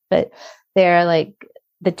tinkered with, but they're like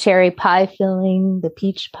the cherry pie filling, the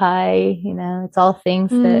peach pie, it's all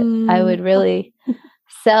things that I would really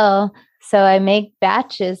sell. So I make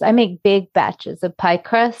big batches of pie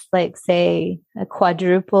crust, like say a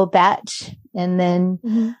quadruple batch. And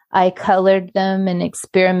then I colored them and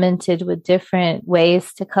experimented with different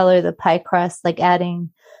ways to color the pie crust, like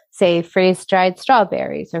adding, say, freeze-dried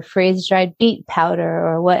strawberries or freeze-dried beet powder,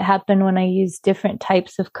 or what happened when I used different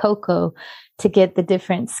types of cocoa to get the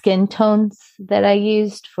different skin tones that I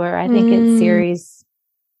used for, I think it's series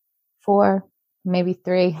 4, maybe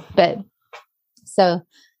 3. But so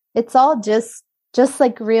it's all just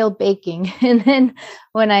like real baking. And then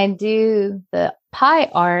when I do the pie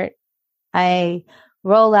art, I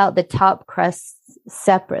roll out the top crusts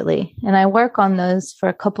separately, and I work on those for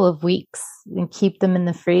a couple of weeks and keep them in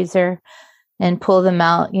the freezer and pull them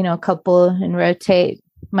out, a couple, and rotate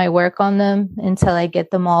my work on them until I get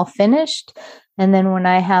them all finished. And then when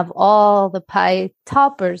I have all the pie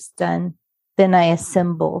toppers done, then I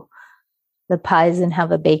assemble the pies and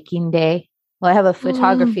have a baking day. Well, I have a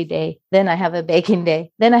photography day, then I have a baking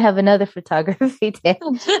day, then I have another photography day.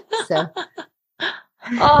 So,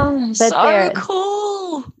 so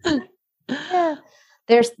cool. Yeah,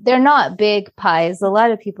 they're not big pies. A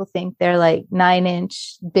lot of people think they're like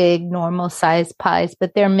 9-inch big normal size pies,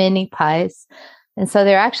 but they're mini pies. And so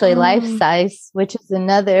they're actually life size, which is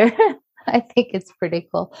another, I think it's pretty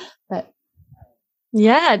cool. But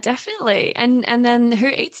yeah, definitely. And then who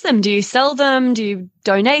eats them? Do you sell them? Do you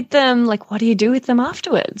donate them? Like, what do you do with them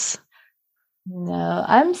afterwards? no,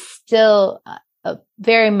 I'm still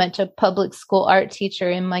very much a public school art teacher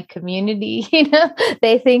in my community.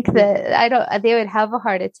 They think that they would have a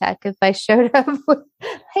heart attack if I showed up with,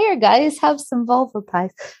 here guys, have some vulva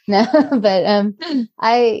pies. No, but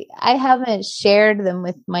I haven't shared them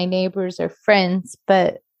with my neighbors or friends,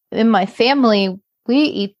 but in my family, we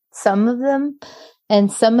eat some of them,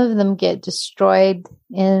 and some of them get destroyed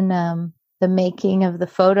in the making of the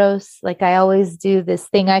photos. Like I always do this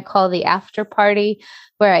thing I call the after party,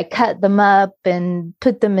 where I cut them up and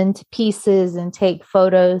put them into pieces and take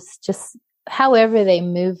photos, just however they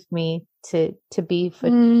move me to be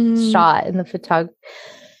shot in the photography.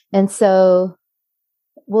 And so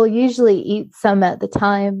we'll usually eat some at the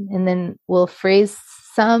time, and then we'll freeze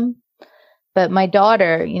some. But my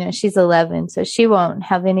daughter, she's 11, so she won't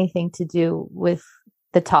have anything to do with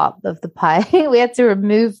the top of the pie. We have to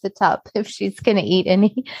remove the top if she's going to eat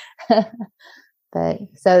any. But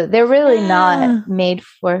so they're really not made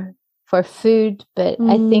for food, but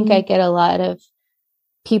I think I get a lot of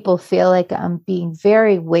people feel like I'm being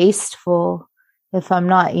very wasteful if I'm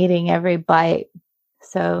not eating every bite.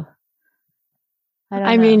 So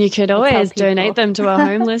I mean, you could always donate them to a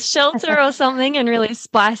homeless shelter or something and really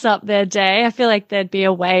spice up their day. I feel like there'd be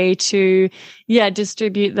a way to,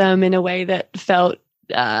 distribute them in a way that felt,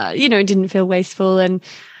 didn't feel wasteful. And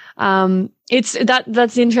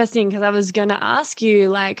that's interesting, because I was going to ask you,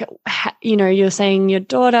 like, you're saying your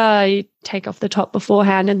daughter, you take off the top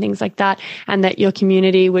beforehand and things like that, and that your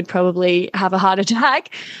community would probably have a heart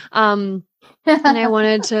attack. And I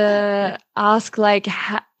wanted to ask, like,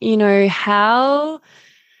 how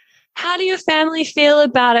do your family feel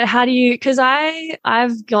about it? How do you, because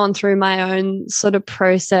I've gone through my own sort of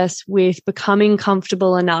process with becoming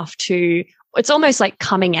comfortable enough to, it's almost like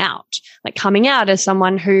coming out as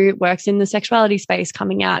someone who works in the sexuality space,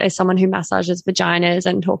 coming out as someone who massages vaginas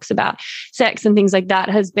and talks about sex and things like that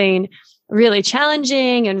has been really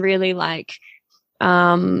challenging and really like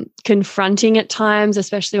confronting at times,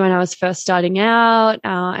 especially when I was first starting out,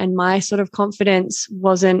 and my sort of confidence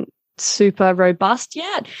wasn't super robust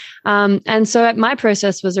yet. And so my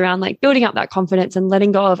process was around like building up that confidence and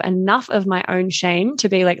letting go of enough of my own shame to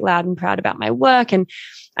be like loud and proud about my work. And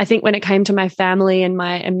I think when it came to my family and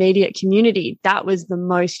my immediate community, that was the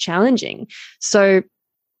most challenging. So,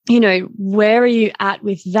 where are you at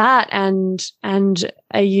with that? And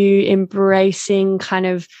are you embracing kind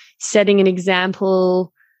of setting an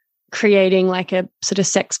example, creating like a sort of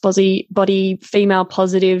sex body female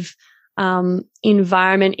positive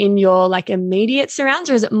environment in your like immediate surrounds,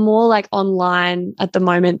 or is it more like online at the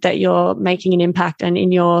moment that you're making an impact, and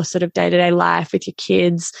in your sort of day-to-day life with your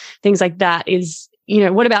kids, things like that? Is,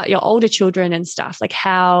 what about your older children and stuff? Like,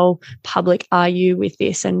 how public are you with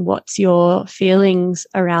this, and what's your feelings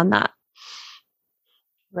around that?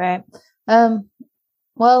 Right.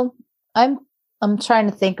 Well, I'm trying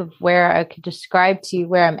to think of where I could describe to you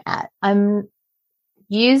where I'm at. I'm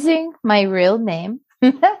using my real name.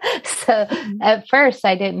 So at first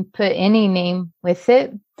I didn't put any name with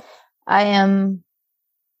it. I am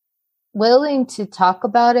willing to talk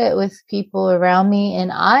about it with people around me,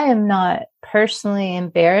 and I am not personally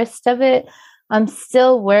embarrassed of it. I'm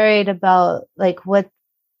still worried about like what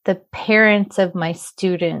the parents of my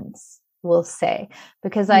students will say,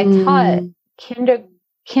 because I taught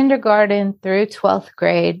kindergarten through 12th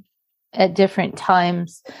grade at different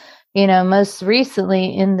times. Most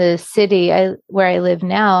recently in the city where I live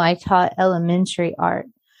now, I taught elementary art.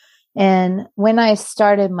 And when I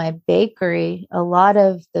started my bakery, a lot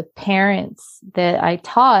of the parents that I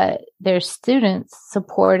taught, their students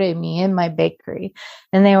supported me in my bakery.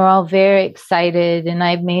 And they were all very excited. And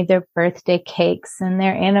I made their birthday cakes and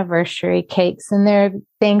their anniversary cakes and their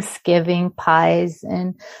Thanksgiving pies.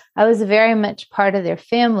 And I was very much part of their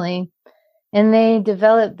family. And they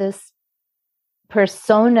developed this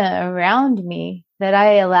persona around me that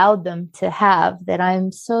I allowed them to have, that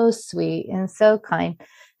I'm so sweet and so kind.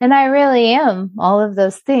 And I really am all of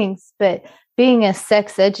those things, but being a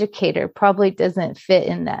sex educator probably doesn't fit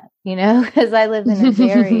in that, because I live in a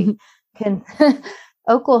very,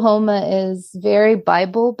 Oklahoma is very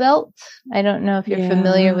Bible Belt. I don't know if you're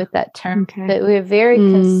familiar with that term, but we're a very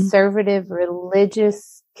conservative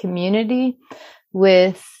religious community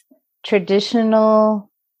with traditional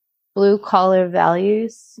blue collar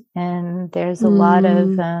values. And there's a lot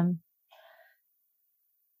of,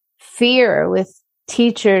 fear with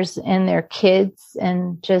teachers and their kids,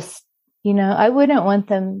 and just, I wouldn't want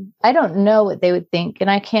them, I don't know what they would think, and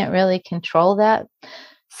I can't really control that.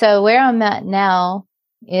 So where I'm at now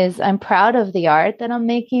is I'm proud of the art that I'm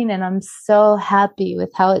making, and I'm so happy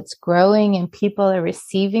with how it's growing and people are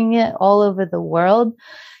receiving it all over the world.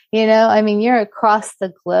 I mean, you're across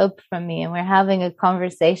the globe from me and we're having a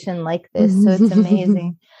conversation like this. So it's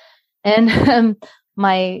amazing. And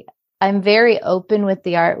I'm very open with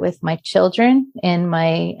the art with my children, and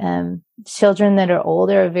my children that are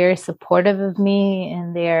older are very supportive of me,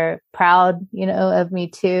 and they're proud, of me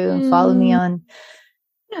too, and follow me on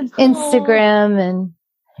Instagram,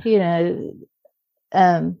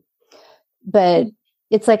 and but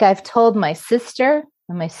it's like I've told my sister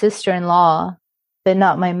and my sister-in-law, but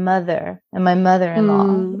not my mother and my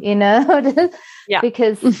mother-in-law, Yeah.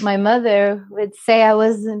 because my mother would say I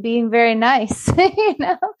wasn't being very nice, So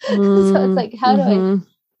it's like, how do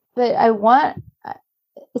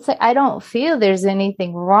it's like, I don't feel there's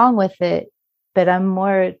anything wrong with it, but I'm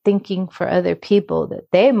more thinking for other people that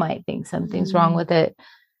they might think something's wrong with it.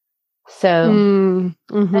 So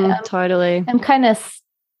totally. I'm kind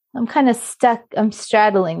of stuck. I'm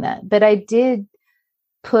straddling that, but I did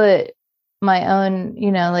put my own,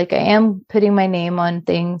 like I am putting my name on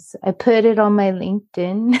things. I put it on my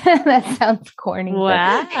LinkedIn. That sounds corny.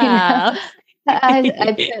 Wow. But,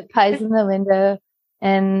 I put Pies in the Window,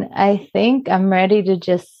 and I think I'm ready to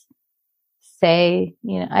just say,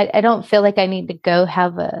 I don't feel like I need to go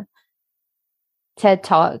have a TED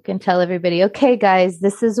Talk and tell everybody, okay, guys,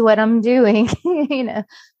 this is what I'm doing,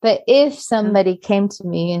 but if somebody came to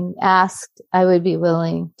me and asked, I would be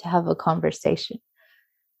willing to have a conversation.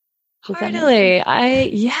 Totally.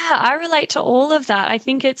 I relate to all of that. I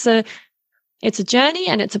think it's a journey,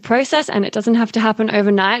 and it's a process, and it doesn't have to happen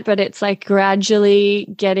overnight, but it's like gradually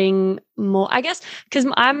getting more, I guess, because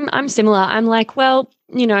I'm similar. I'm like, well,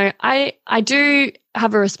 I do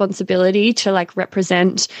have a responsibility to like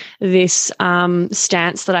represent this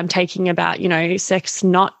stance that I'm taking about, sex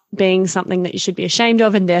not being something that you should be ashamed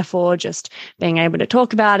of, and therefore just being able to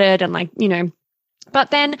talk about it, and like,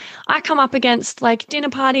 but then I come up against like dinner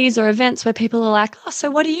parties or events where people are like, oh, so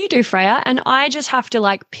what do you do, Freya? And I just have to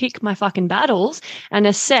like pick my fucking battles and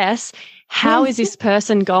assess, how is this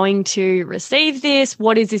person going to receive this?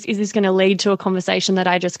 What is this? Is this going to lead to a conversation that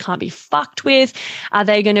I just can't be fucked with? Are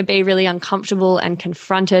they going to be really uncomfortable and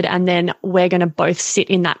confronted? And then we're going to both sit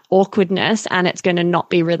in that awkwardness, and it's going to not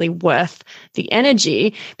be really worth the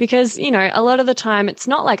energy, because, a lot of the time it's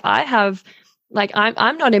not like I have, like,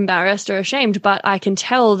 I'm not embarrassed or ashamed, but I can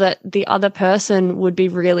tell that the other person would be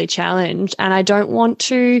really challenged, and I don't want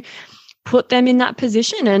to put them in that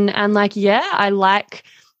position. And like, yeah, I like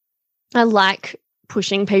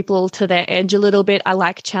pushing people to their edge a little bit. I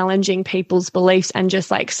like challenging people's beliefs and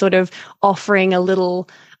just like sort of offering a little,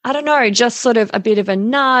 I don't know, just sort of a bit of a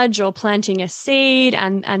nudge or planting a seed.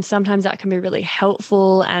 And sometimes that can be really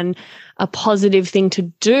helpful and a positive thing to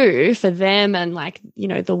do for them and like,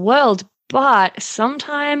 the world. But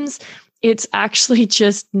sometimes it's actually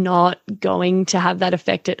just not going to have that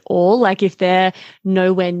effect at all. Like if they're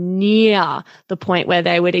nowhere near the point where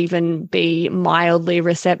they would even be mildly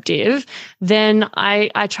receptive, then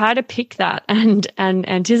I try to pick that and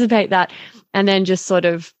anticipate that, and then just sort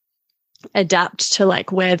of adapt to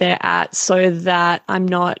like where they're at, so that I'm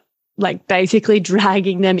not like basically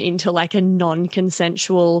dragging them into like a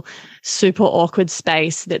non-consensual, super awkward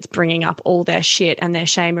space that's bringing up all their shit and their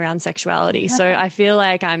shame around sexuality. So I feel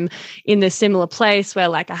like I'm in the similar place where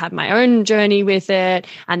like I have my own journey with it.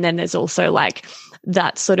 And then there's also like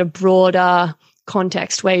that sort of broader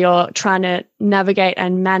context where you're trying to navigate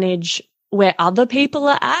and manage where other people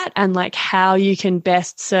are at and like how you can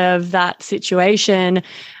best serve that situation,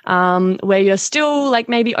 where you're still like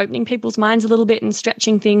maybe opening people's minds a little bit and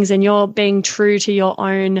stretching things, and you're being true to your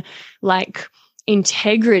own like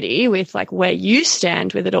integrity with like where you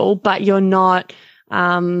stand with it all, but you're not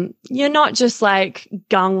just like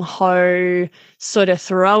gung ho sort of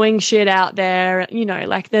throwing shit out there,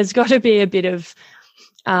 like there's got to be a bit of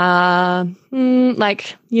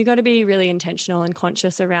like you got to be really intentional and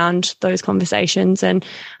conscious around those conversations. And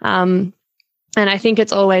I think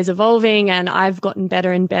it's always evolving, and I've gotten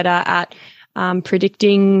better and better at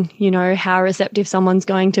predicting, how receptive someone's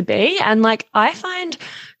going to be. And like I find,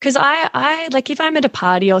 because I like if I'm at a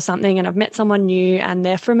party or something and I've met someone new and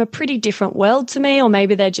they're from a pretty different world to me, or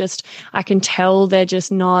maybe I can tell they're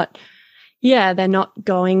just not, they're not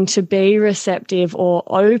going to be receptive or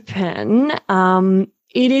open.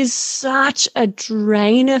 it is such a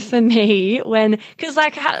drainer for me because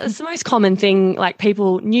like it's the most common thing, like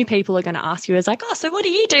new people are going to ask you is like, oh, so what do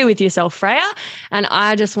you do with yourself, Freya? And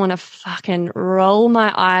I just want to fucking roll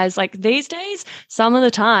my eyes. Like these days, some of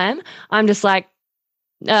the time I'm just like,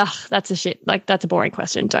 ugh, that's a boring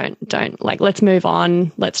question. Don't like, let's move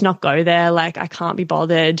on. Let's not go there. Like, I can't be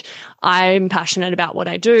bothered. I'm passionate about what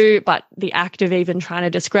I do, but the act of even trying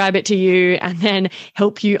to describe it to you and then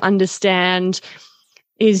help you understand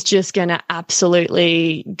is just going to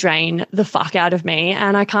absolutely drain the fuck out of me.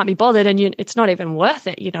 And I can't be bothered. And it's not even worth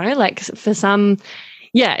it, like for some,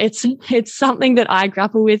 it's something that I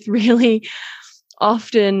grapple with really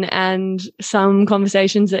often, and some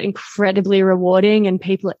conversations are incredibly rewarding and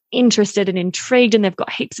people are interested and intrigued and they've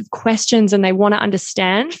got heaps of questions and they want to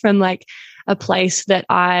understand from like a place that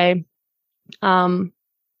I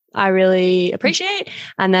really appreciate.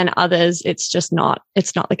 And then others, it's not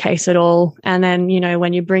the case at all. And then,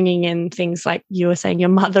 when you're bringing in things like you were saying, your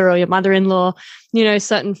mother or your mother-in-law,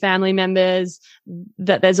 certain family members,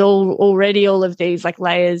 that there's already all of these like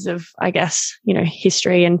layers of, I guess,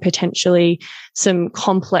 history and potentially some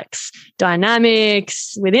complex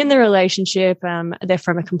dynamics within the relationship. They're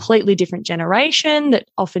from a completely different generation that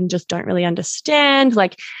often just don't really understand.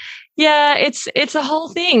 Like, yeah, it's a whole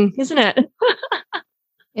thing, isn't it?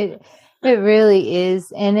 It really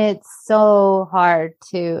is. And it's so hard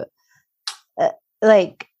to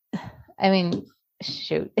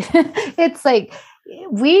shoot. It's like,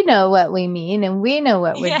 we know what we mean and we know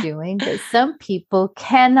what we're doing, but some people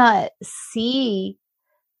cannot see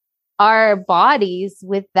our bodies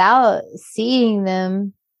without seeing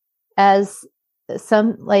them as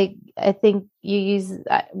some, like, I think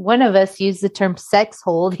one of us used the term sex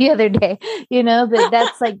hole the other day, but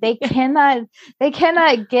that's like, they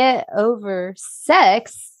cannot get over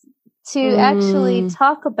sex to actually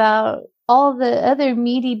talk about all the other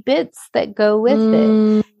meaty bits that go with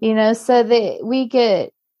it, so that we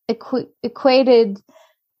get equated.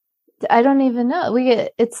 I don't even know.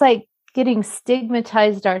 It's like getting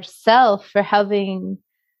stigmatized ourselves for having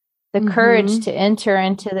the courage to enter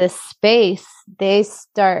into this space. They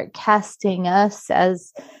start casting us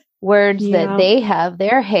as words that they have,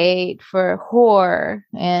 their hate for whore.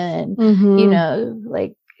 And,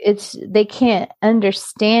 like they can't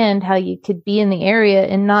understand how you could be in the area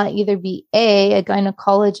and not either be a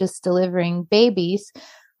gynecologist delivering babies,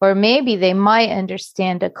 or maybe they might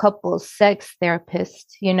understand a couples sex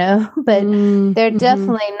therapist, but they're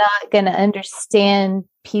definitely not going to understand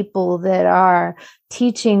people that are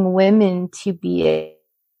teaching women to be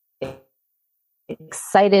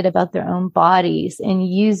excited about their own bodies and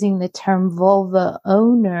using the term vulva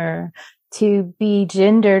owner to be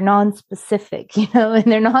gender non-specific, and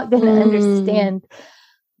they're not going to understand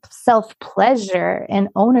self-pleasure and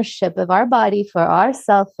ownership of our body for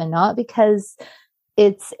ourselves, and not because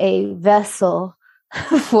it's a vessel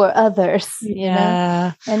for others,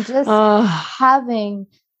 and just having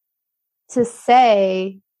to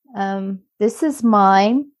say, this is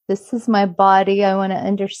mine. This is my body. I want to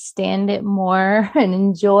understand it more and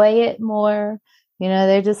enjoy it more.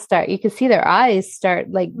 They just you can see their eyes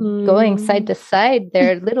start like going side to side.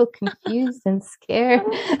 They're a little confused and scared.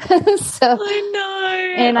 So I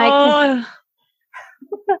know. And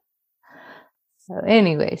so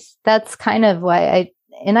anyways, that's kind of why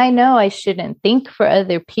I know I shouldn't think for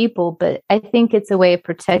other people, but I think it's a way of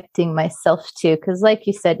protecting myself too. Cause like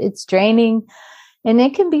you said, it's draining. And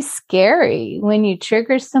it can be scary when you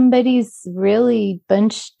trigger somebody's really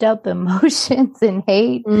bunched up emotions and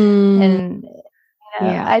hate. And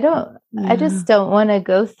I just don't want to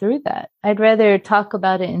go through that. I'd rather talk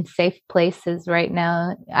about it in safe places right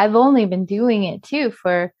now. I've only been doing it too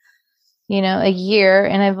for, a year,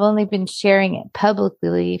 and I've only been sharing it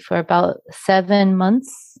publicly for about 7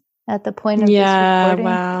 months at the point of this recording.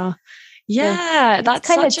 Wow. Yeah, so that's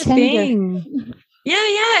such a thing.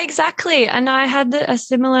 Yeah, exactly. And I had a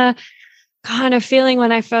similar kind of feeling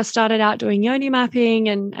when I first started out doing yoni mapping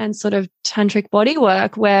and sort of tantric body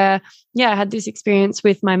work, where, I had this experience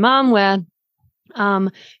with my mom where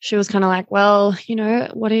she was kind of like, well,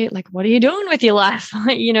 what are you doing with your life?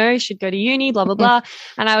 You should go to uni, blah, blah, blah.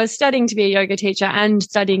 And I was studying to be a yoga teacher and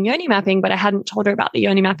studying yoni mapping, but I hadn't told her about the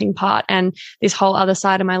yoni mapping part and this whole other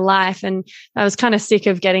side of my life. And I was kind of sick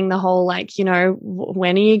of getting the whole, like,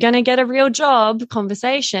 when are you going to get a real job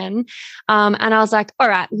conversation? And I was like, all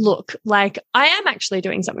right, look, like, I am actually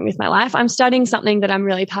doing something with my life. I'm studying something that I'm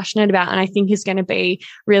really passionate about and I think is going to be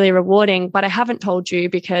really rewarding, but I haven't told you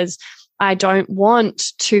because I don't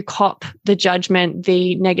want to cop the judgment,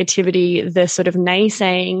 the negativity, the sort of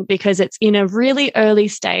naysaying, because it's in a really early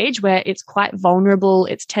stage where it's quite vulnerable,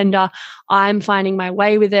 it's tender. I'm finding my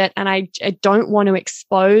way with it. And I don't want to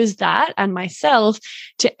expose that and myself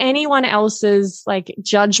to anyone else's like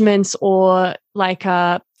judgments or like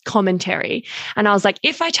commentary. And I was like,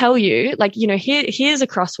 if I tell you, like, you know, here's a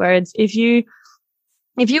crosswords. If you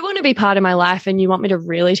want to be part of my life and you want me to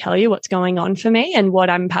really tell you what's going on for me and what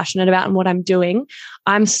I'm passionate about and what I'm doing,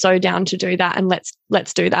 I'm so down to do that. And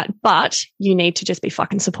let's do that. But you need to just be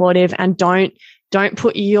fucking supportive and don't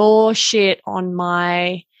put your shit on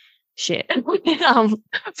my shit,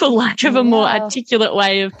 for lack of a more articulate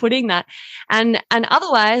way of putting that. And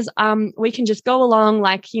otherwise, we can just go along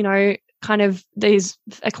like, you know, kind of these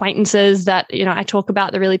acquaintances that, you know, I talk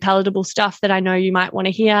about the really palatable stuff that I know you might want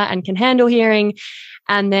to hear and can handle hearing.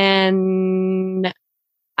 And then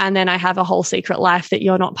I have a whole secret life that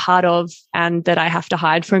you're not part of and that I have to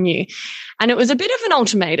hide from you. And it was a bit of an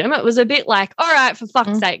ultimatum. It was a bit like, all right, for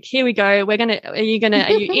fuck's sake, here we go. Are you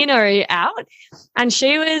in or are you out? And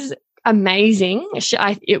she was amazing.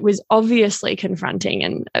 It was obviously confronting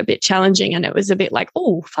and a bit challenging, and it was a bit like,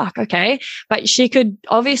 oh, fuck, okay. But she could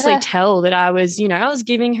obviously tell that I was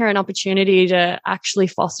giving her an opportunity to actually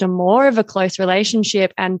foster more of a close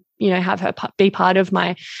relationship and, you know, have her be part of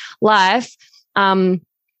my life. And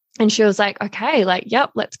she was like, okay, like, yep,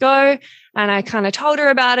 let's go. And I kind of told her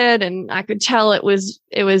about it, and I could tell it was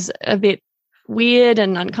a bit weird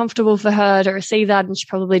and uncomfortable for her to receive that, and she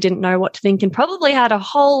probably didn't know what to think and probably had a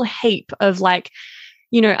whole heap of like,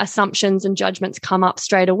 you know, assumptions and judgments come up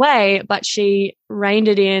straight away. But she reined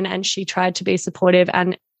it in and she tried to be supportive,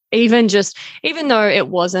 and even though it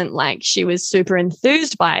wasn't like she was super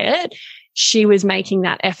enthused by it, she was making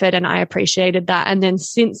that effort, and I appreciated that. And then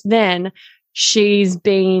since then she's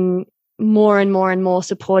been more and more and more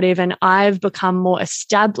supportive, and I've become more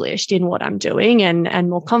established in what I'm doing and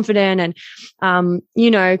more confident, and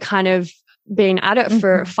you know, kind of been at it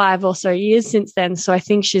for 5 or so years since then. So I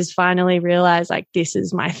think she's finally realized, like, this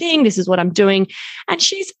is my thing, this is what I'm doing. And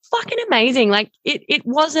she's fucking amazing. Like, it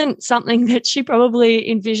wasn't something that she probably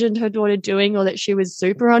envisioned her daughter doing or that she was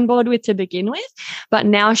super on board with to begin with. But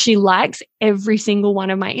now she likes every single one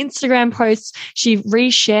of my Instagram posts. She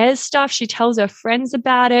reshares stuff. She tells her friends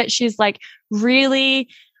about it. She's like really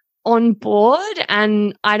on board,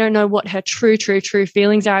 and I don't know what her true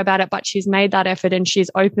feelings are about it, but she's made that effort and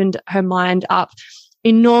she's opened her mind up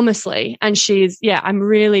enormously. And I'm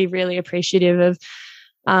really, really appreciative of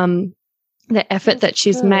the effort that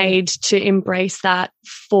she's made to embrace that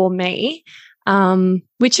for me,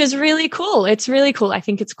 which is really cool. It's really cool. I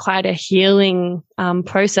think it's quite a healing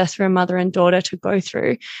process for a mother and daughter to go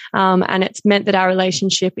through. And it's meant that our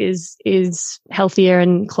relationship is healthier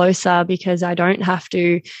and closer because I don't have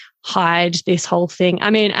to hide this whole thing.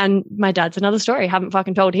 I mean, and my dad's another story. Haven't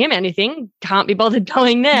fucking told him anything. Can't be bothered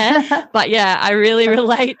going there. But yeah, I really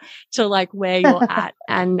relate to like where you're at.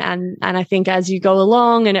 And I think as you go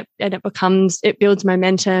along and it builds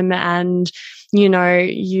momentum, and, you know,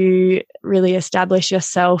 you really establish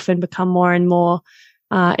yourself and become more and more,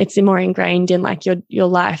 it's more ingrained in like your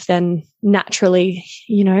life, then naturally,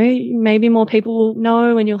 you know, maybe more people will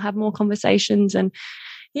know and you'll have more conversations. And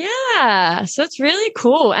yeah, so it's really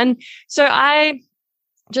cool. And so I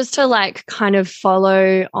just to like kind of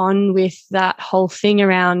follow on with that whole thing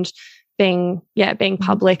around being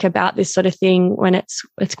public about this sort of thing when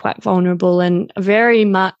it's quite vulnerable and very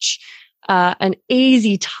much an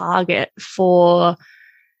easy target for,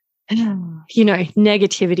 you know,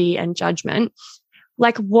 negativity and judgment.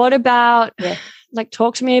 Like, what about, like,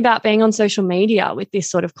 talk to me about being on social media with this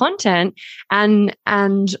sort of content and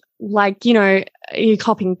like, you know, are you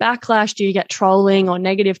copying backlash? Do you get trolling or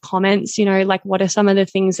negative comments? You know, like, what are some of the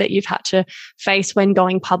things that you've had to face when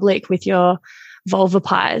going public with your vulva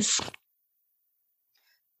pies?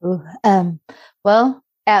 Well,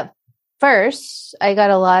 at first, I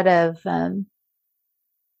got a lot of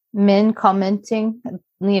men commenting,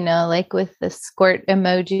 you know, like with the squirt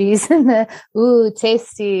emojis and the ooh,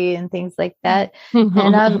 tasty and things like that.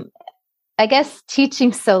 And I guess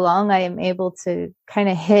teaching so long, I am able to kind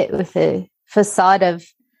of hit with a facade of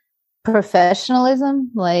professionalism,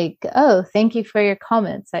 like, oh, thank you for your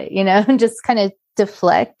comments. You know, and just kind of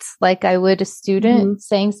deflect like I would a student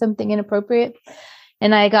saying something inappropriate.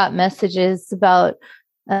 And I got messages about,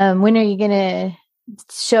 when are you going to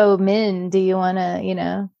show men? Do you want to, you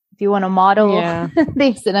know, do you want to model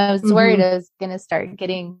things? And I was worried I was going to start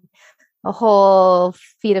getting a whole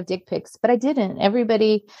feed of dick pics, but I didn't.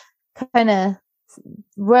 Everybody kind of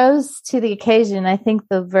rose to the occasion. I think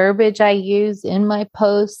the verbiage I use in my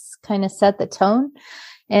posts kind of set the tone.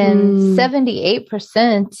 And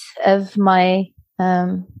 78% of my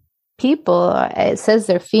people, it says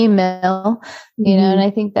they're female, you know, and I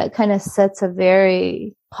think that kind of sets a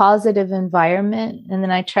very positive environment. And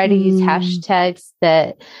then I try to use hashtags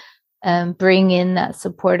that bring in that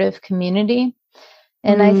supportive community.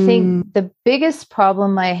 And I think the biggest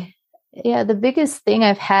problem the biggest thing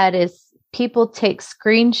I've had is people take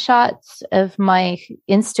screenshots of my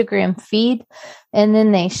Instagram feed and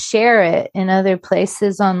then they share it in other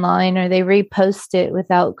places online, or they repost it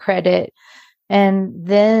without credit. And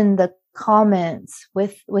then the comments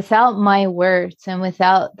without my words and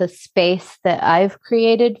without the space that I've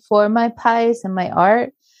created for my pies and my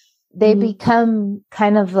art, they become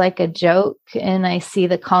kind of like a joke. And I see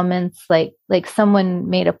the comments like someone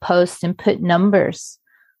made a post and put numbers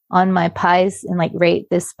on my pies and like, rate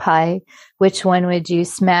this pie. Which one would you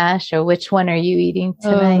smash? Or which one are you eating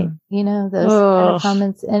tonight? You know, those kind of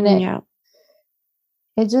comments. And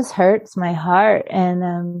it just hurts my heart.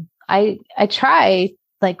 And I try,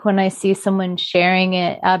 like when I see someone sharing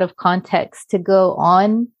it out of context, to go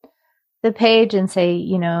on the page and say,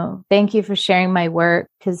 you know, thank you for sharing my work.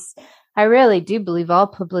 Because I really do believe all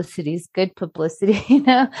publicity is good publicity, you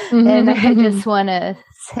know, and I just want to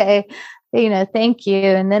say, you know, thank you.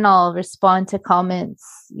 And then I'll respond to comments,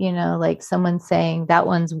 you know, like someone saying that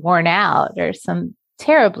one's worn out or some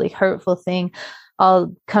terribly hurtful thing.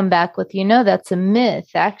 I'll come back with, you know, that's a myth.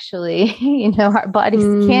 Actually, you know, our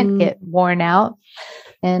bodies can't get worn out.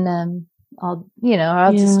 And I'll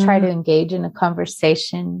just try to engage in a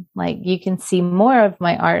conversation. Like, you can see more of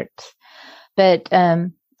my art. But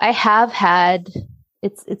I have had,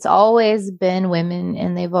 it's always been women,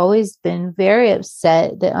 and they've always been very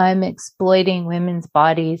upset that I'm exploiting women's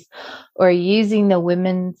bodies or using the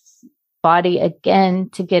women's body again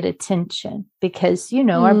to get attention, because, you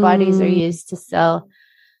know, our bodies are used to sell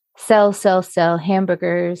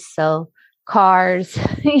hamburgers, sell cars,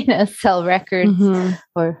 you know, sell records,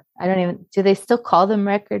 or do they still call them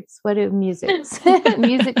records? What do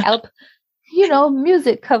music help? You know,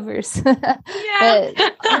 music covers. But,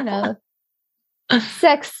 you know,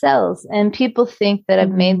 sex sells, and people think that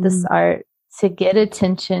I've made this art to get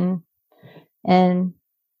attention, and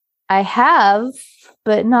I have,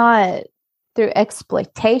 but not through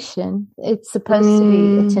exploitation. It's supposed to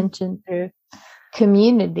be attention through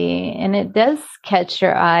community, and it does catch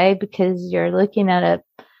your eye because you're looking at a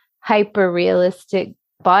hyper realistic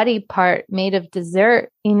body part made of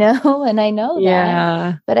dessert, you know, and I know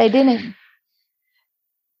that, but I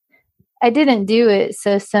didn't do it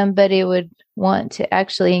so somebody would want to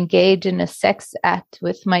actually engage in a sex act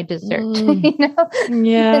with my dessert, you know?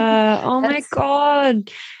 Yeah. Oh my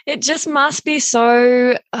God. It just must be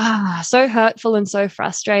so hurtful and so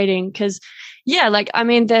frustrating, because, like, I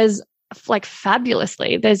mean, there's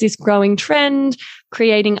this growing trend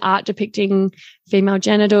creating art depicting female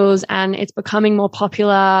genitals, and it's becoming more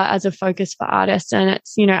popular as a focus for artists. And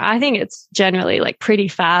it's, you know, I think it's generally like pretty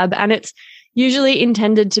fab, and it's usually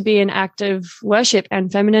intended to be an act of worship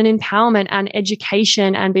and feminine empowerment and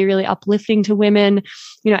education, and be really uplifting to women.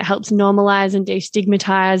 You know, it helps normalize and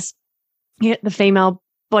destigmatize the female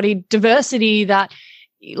body diversity that,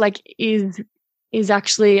 like, is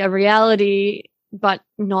actually a reality, but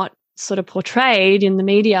not sort of portrayed in the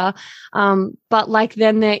media. But like,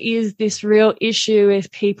 then there is this real issue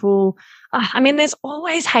with people. I mean, there's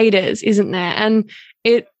always haters, isn't there? And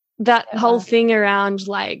that whole thing around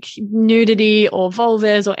like nudity or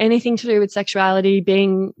vulvas or anything to do with sexuality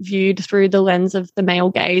being viewed through the lens of the male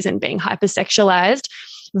gaze and being hypersexualized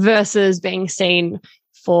versus being seen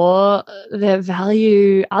for their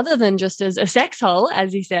value other than just as a sex hole,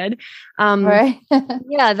 as you said. Right.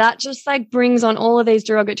 That just like brings on all of these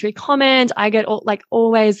derogatory comments. I get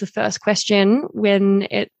always the first question when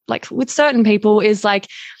it, like, with certain people is like,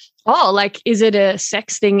 oh, like, is it a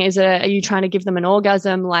sex thing? Are you trying to give them an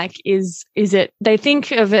orgasm? Like, is it, they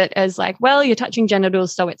think of it as like, well, you're touching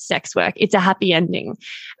genitals, so it's sex work. It's a happy ending.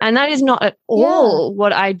 And that is not at all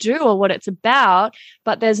what I do or what it's about,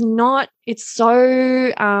 but there's no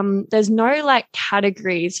like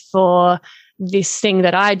categories for this thing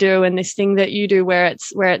that I do and this thing that you do where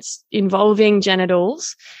it's involving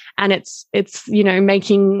genitals. And it's, you know,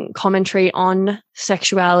 making commentary on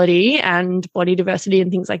sexuality and body diversity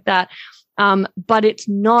and things like that. But it's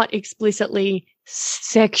not explicitly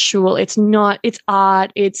sexual. It's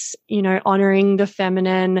art. It's, you know, honoring the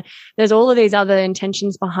feminine. There's all of these other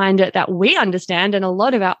intentions behind it that we understand and a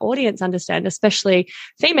lot of our audience understand, especially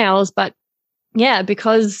females. But yeah,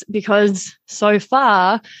 because so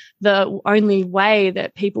far the only way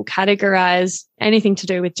that people categorize anything to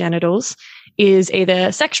do with genitals is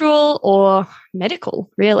either sexual or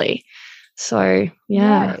medical, really. So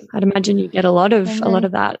yeah, Right. I'd imagine you get a lot of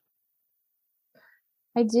that.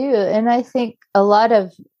 I do. And I think a lot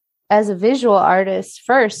of, as a visual artist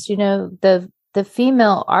first, the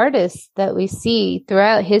female artists that we see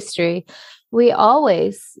throughout history, we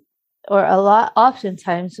always, or a lot,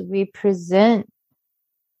 oftentimes we present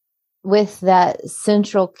with that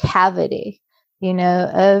central cavity,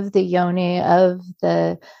 of the yoni, of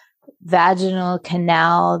the vaginal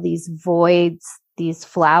canal, these voids, these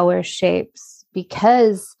flower shapes,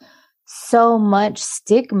 because so much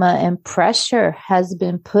stigma and pressure has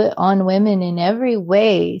been put on women in every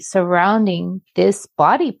way surrounding this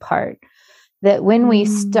body part, that when we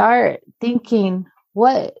start thinking,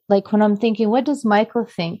 when I'm thinking, what does Mikel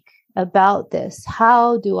think about this?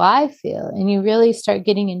 How do I feel? And you really start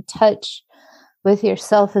getting in touch with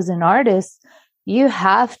yourself as an artist, you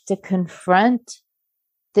have to confront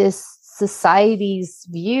this society's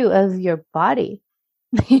view of your body,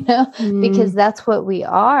 because that's what we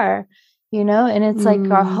are, and it's like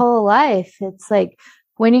our whole life. It's like,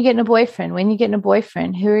 when you getting a boyfriend,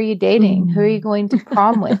 who are you dating? Who are you going to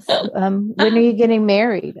prom with? When are you getting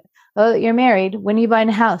married? Oh, you're married. When are you buying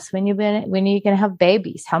a house? When are you going to have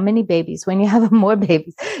babies? How many babies? When you have more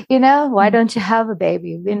babies, why don't you have a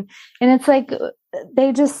baby? And it's like,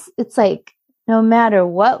 it's like, no matter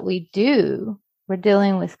what we do, we're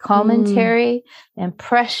dealing with commentary and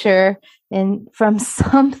pressure and from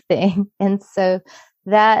something. And so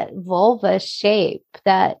that vulva shape,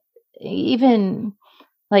 that even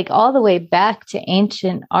like all the way back to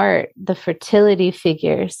ancient art, the fertility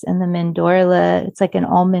figures and the mandorla, it's like an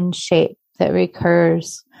almond shape that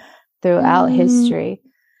recurs throughout history.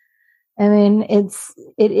 I mean,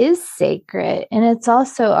 it is sacred, and it's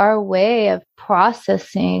also our way of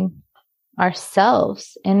processing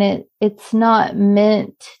ourselves, and it's not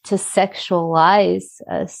meant to sexualize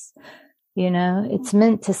us, it's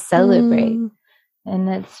meant to celebrate.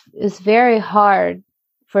 And it's very hard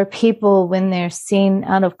for people when they're seen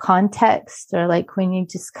out of context, or like when you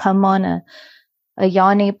just come on a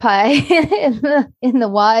yoni pie in the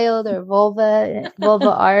wild, or vulva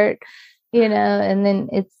art, and then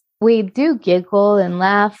we do giggle and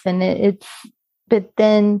laugh, and but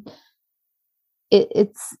then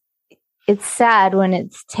it's sad when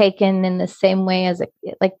it's taken in the same way as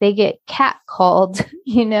like they get catcalled,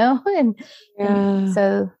 and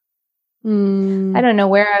so I don't know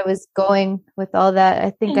where I was going with all that.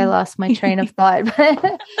 I think I lost my train of thought,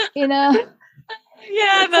 but yeah,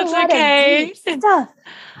 that's okay. Stuff.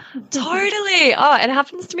 Totally. Oh, it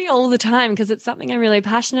happens to me all the time because it's something I'm really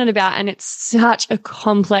passionate about, and it's such a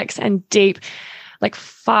complex and deep, like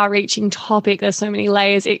far-reaching topic. There's so many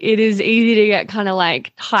layers. It is easy to get kind of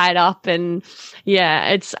like tied up, and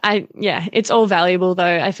it's all valuable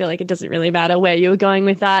though. I feel like it doesn't really matter where you were going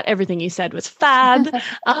with that. Everything you said was fab.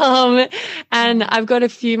 And I've got a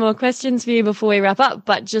few more questions for you before we wrap up.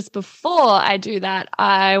 But just before I do that,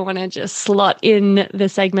 I want to just slot in the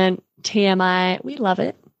segment TMI. We love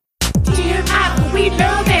it. TMI, we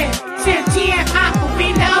love it. TMI,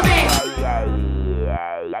 we love it.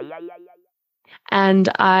 And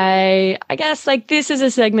I guess like this is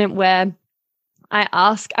a segment where I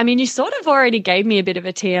ask, I mean, you sort of already gave me a bit of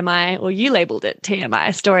a TMI, or you labeled it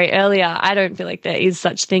TMI story earlier. I don't feel like there is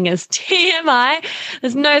such thing as TMI.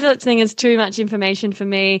 There's no such thing as too much information for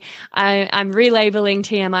me. I'm relabeling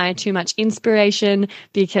TMI too much inspiration,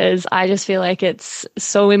 because I just feel like it's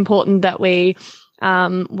so important that we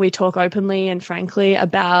talk openly and frankly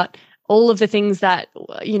about all of the things that,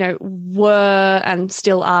 were and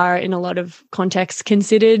still are in a lot of contexts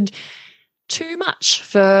considered too much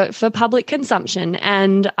for public consumption.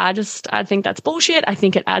 And I think that's bullshit. I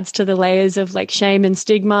think it adds to the layers of like shame and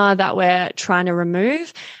stigma that we're trying to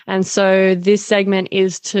remove. And so this segment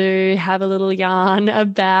is to have a little yarn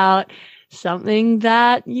about something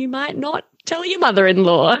that you might not tell your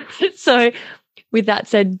mother-in-law. So with that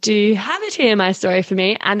said, do you have a TMI story for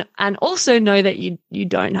me? And also know that you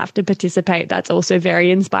don't have to participate. That's also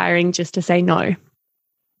very inspiring, just to say no.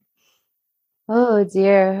 Oh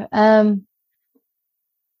dear. I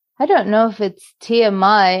don't know if it's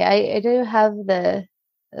TMI. I do have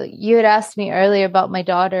you had asked me earlier about my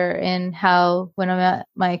daughter and how when I'm at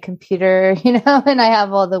my computer, and I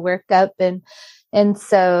have all the work up, and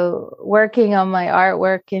so working on my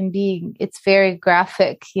artwork and it's very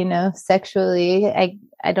graphic, sexually. I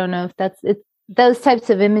don't know if it's those types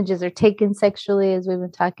of images are taken sexually, as we've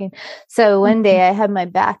been talking. So one day I had my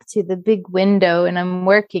back to the big window and I'm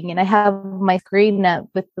working and I have my screen up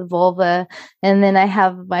with the vulva, and then I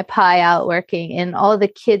have my pie out working, and all the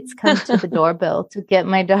kids come to the doorbell to get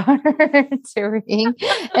my daughter to ring.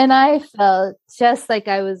 And I felt just like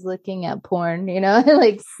I was looking at porn,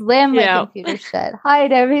 like slam my computer shut,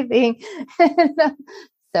 hide everything.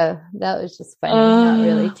 So that was just funny, not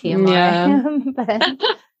really TMI.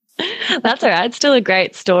 But that's all right. It's still a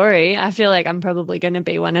great story. I feel like I'm probably going to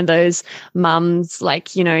be one of those mums,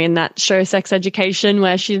 like, in that show Sex Education,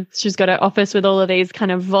 where she's got her office with all of these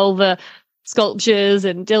kind of vulva sculptures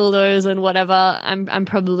and dildos and whatever. I'm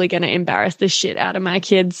probably going to embarrass the shit out of my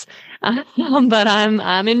kids, but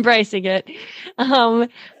I'm embracing it.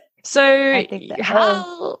 So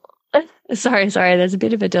how? Sorry, there's a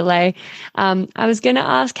bit of a delay. I was going to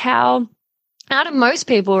ask how do most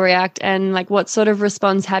people react, and like what sort of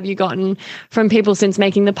response have you gotten from people since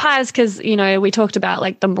making the pies? Because, we talked about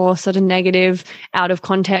like the more sort of negative, out of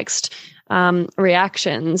context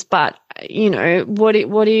reactions, but, what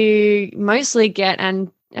do you mostly get, and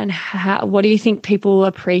what do you think people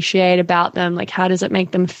appreciate about them? Like, how does it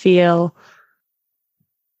make them feel?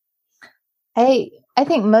 I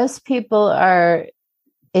think most people are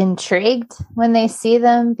intrigued when they see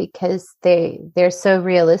them because they're so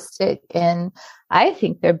realistic, and I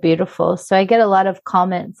think they're beautiful. So I get a lot of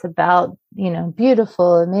comments about,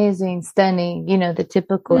 beautiful, amazing, stunning, the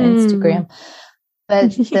typical Instagram.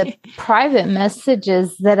 But the private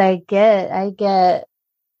messages that I get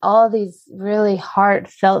all these really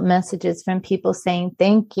heartfelt messages from people saying,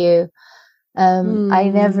 thank you. I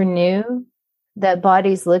never knew that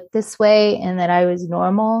bodies looked this way and that I was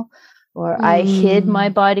normal. Or I hid my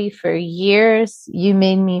body for years. You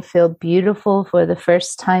made me feel beautiful for the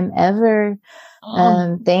first time ever.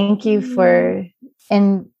 Thank you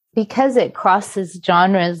and because it crosses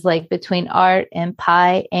genres, like between art and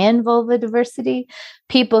pie and vulva diversity,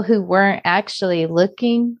 people who weren't actually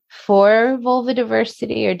looking for vulva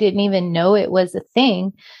diversity or didn't even know it was a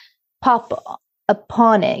thing pop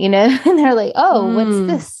upon it, and they're like, oh,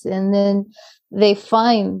 what's this? And then they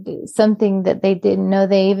find something that they didn't know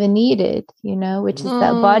they even needed, which is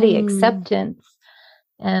that body acceptance.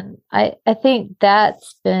 And I think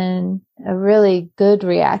that's been a really good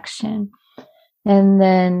reaction. And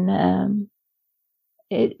then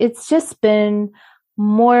it's just been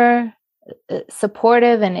more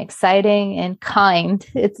supportive and exciting and kind.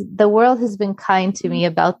 The world has been kind to me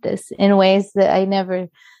about this in ways that I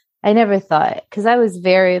never thought, because I was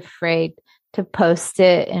very afraid to post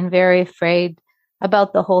it and very afraid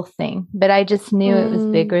about the whole thing, but I just knew it was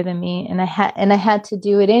bigger than me, and I had to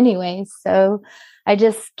do it anyway. So I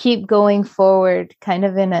just keep going forward, kind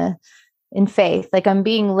of in faith, like I'm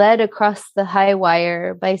being led across the high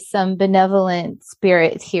wire by some benevolent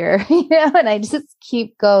spirit here, and I just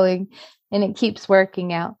keep going, and it keeps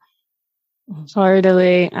working out.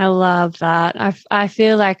 Totally. I love that. I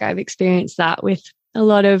feel like I've experienced that with a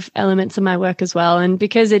lot of elements of my work as well. And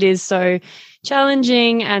because it is so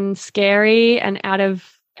challenging and scary and out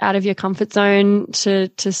of your comfort zone to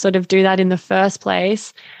sort of do that in the first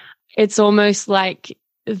place, it's almost like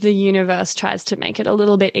the universe tries to make it a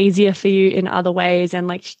little bit easier for you in other ways, and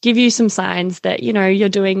like give you some signs that, you're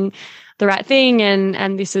doing the right thing.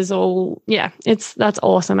 And this is all, that's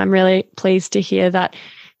awesome. I'm really pleased to hear that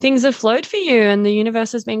things have flowed for you and the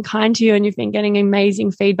universe has been kind to you and you've been getting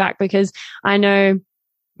amazing feedback, because I know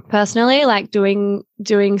personally, like doing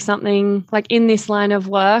something like in this line of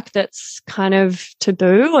work that's kind of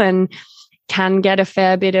taboo and can get a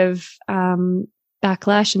fair bit of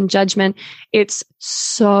backlash and judgment, it's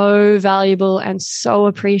so valuable and so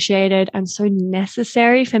appreciated and so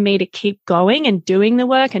necessary for me to keep going and doing the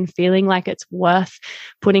work and feeling like it's worth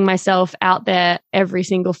putting myself out there every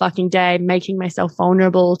single fucking day, making myself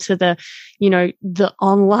vulnerable to the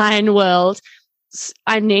online world.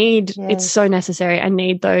 It's so necessary. I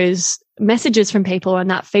need those messages from people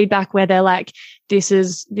and that feedback where they're like, this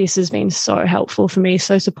has been so helpful for me,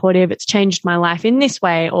 so supportive. It's changed my life in this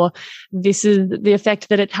way, or this is the effect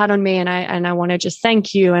that it had on me. And I want to just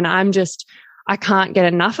thank you. And I can't get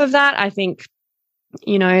enough of that. I think,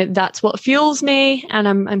 that's what fuels me. And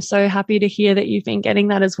I'm so happy to hear that you've been getting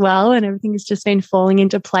that as well. And everything has just been falling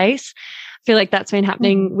into place. I feel like that's been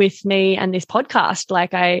happening with me and this podcast.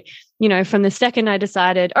 Like from the second I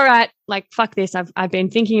decided, all right, like, fuck this. I've been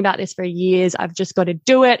thinking about this for years. I've just got to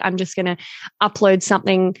do it. I'm just going to upload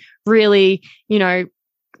something really,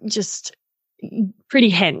 just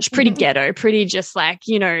pretty hench, pretty ghetto, pretty just like,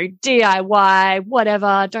 DIY,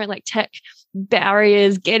 whatever. Don't let tech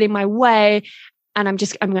barriers get in my way. And I'm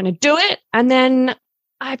going to do it. And then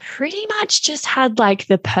I pretty much just had like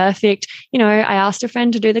the perfect, I asked a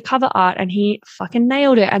friend to do the cover art and he fucking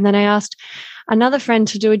nailed it. And then I asked another friend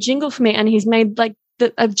to do a jingle for me and he's made like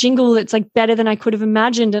a jingle that's like better than I could have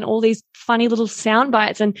imagined, and all these funny little sound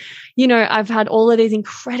bites. And, I've had all of these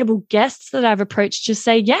incredible guests that I've approached just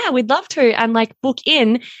say, yeah, we'd love to. And like book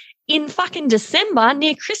in fucking December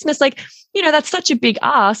near Christmas. Like, that's such a big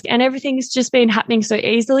ask, and everything's just been happening so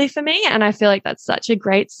easily for me. And I feel like that's such a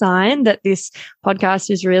great sign that this podcast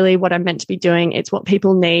is really what I'm meant to be doing. It's what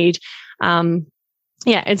people need.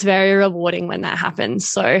 It's very rewarding when that happens.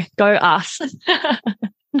 So go us.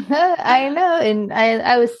 I know. And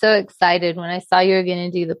I was so excited when I saw you were going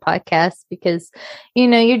to do the podcast because,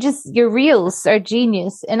 your reels are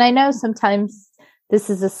genius. And I know sometimes this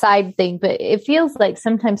is a side thing, but it feels like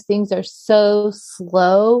sometimes things are so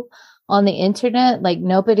slow on the internet. Like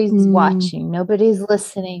nobody's watching, nobody's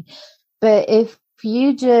listening. But if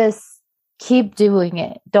you just keep doing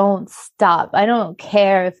it, don't stop. I don't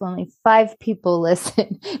care if only 5 people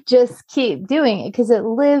listen, just keep doing it because it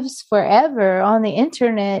lives forever on the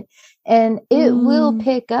internet and it will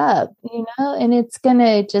pick up, and it's going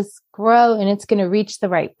to just grow and it's going to reach the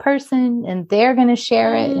right person and they're going to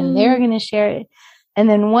share it and they're going to share it. And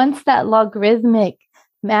then once that logarithmic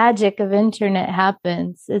magic of internet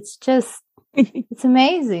happens, it's it's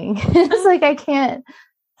amazing. It's like, I can't.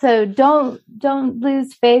 So don't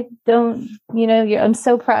lose faith. I'm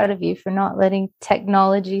so proud of you for not letting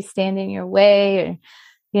technology stand in your way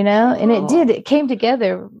and it came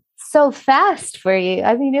together so fast for you.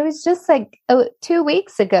 I mean, it was just like 2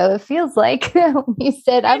 weeks ago. It feels like you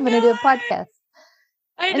said, I'm going to do a podcast.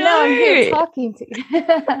 I know. And now I'm here talking to you.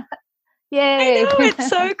 Yay. I know, it's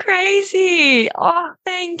so crazy. Oh,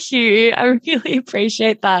 thank you. I really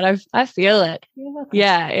appreciate that. I feel it.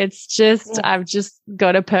 Yeah, it's just, I've just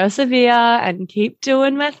got to persevere and keep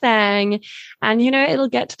doing my thing. And, it'll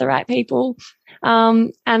get to the right people.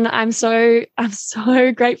 And I'm so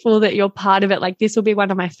grateful that you're part of it. Like, this will be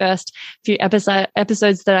one of my first few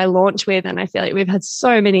episodes that I launch with. And I feel like we've had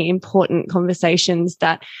so many important conversations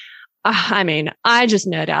that I just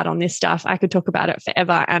nerd out on this stuff. I could talk about it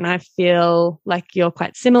forever, and I feel like you're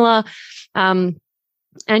quite similar. And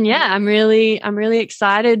yeah, I'm really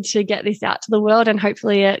excited to get this out to the world, and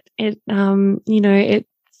hopefully it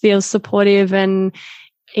feels supportive and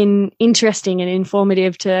interesting and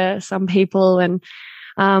informative to some people. And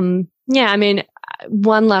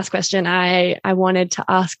one last question I wanted to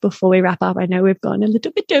ask before we wrap up. I know we've gone a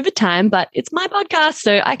little bit over time, but it's my podcast,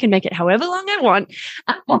 so I can make it however long I want.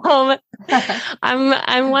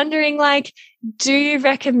 I'm wondering, like, do you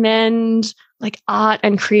recommend like art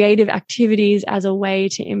and creative activities as a way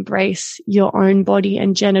to embrace your own body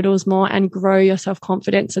and genitals more and grow your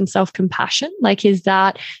self-confidence and self-compassion? Like, is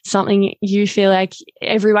that something you feel like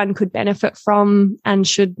everyone could benefit from and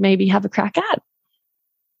should maybe have a crack at?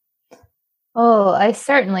 Oh, I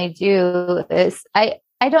certainly do. I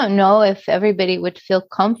don't know if everybody would feel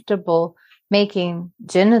comfortable making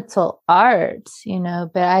genital art,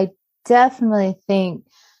 but I definitely think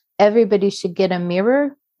everybody should get a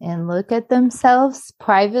mirror and look at themselves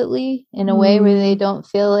privately in a way where they don't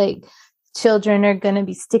feel like children are going to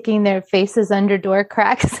be sticking their faces under door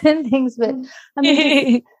cracks and things. But I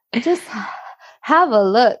mean, just have a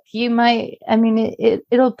look. You might,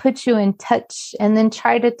 it'll put you in touch, and then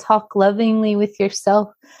try to talk lovingly with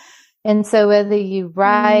yourself. And so whether you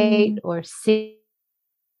write or sing,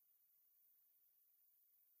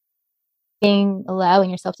 allowing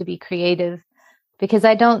yourself to be creative, because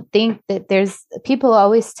I don't think that people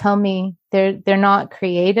always tell me they're not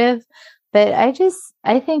creative, but I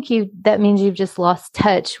think that means you've just lost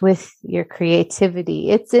touch with your creativity.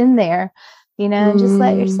 It's in there, and just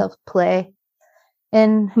let yourself play.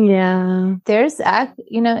 And there's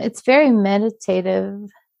it's very meditative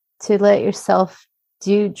to let yourself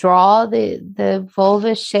draw the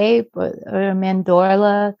vulva shape or a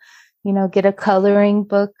mandorla, get a coloring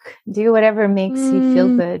book, do whatever makes you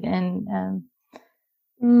feel good. And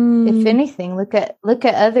if anything, look at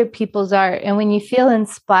other people's art. And when you feel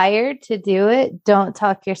inspired to do it, don't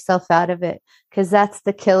talk yourself out of it, because that's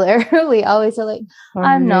the killer. We always are like,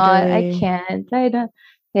 I'm not, I can't, I don't.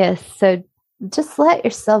 Yes. So just let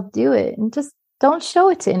yourself do it, and just don't show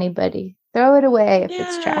it to anybody. Throw it away if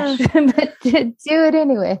it's trash, but do it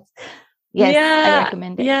anyway. Yes, I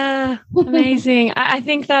recommend it. Yeah, amazing. I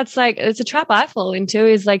think that's like, it's a trap I fall into,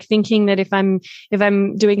 is like thinking that if I'm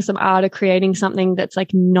doing some art or creating something that's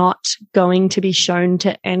like not going to be shown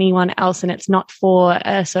to anyone else, and it's not for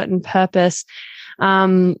a certain purpose.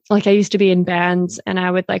 Like, I used to be in bands, and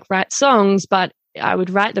I would like write songs, but I would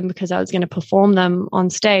write them because I was going to perform them on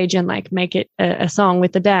stage and like make it a song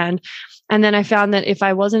with the band. And then I found that if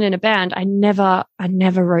I wasn't in a band, I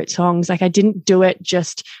never wrote songs. Like I didn't do it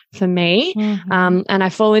just for me. And I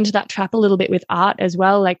fall into that trap a little bit with art as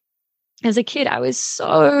well. Like as a kid, I was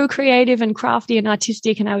so creative and crafty and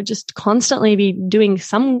artistic, and I would just constantly be doing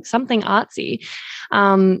something artsy.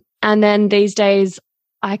 And then these days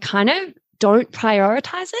I kind of don't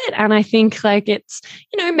prioritize it. And I think like it's,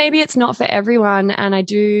 maybe it's not for everyone. And I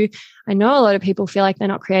know a lot of people feel like they're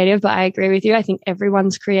not creative, but I agree with you. I think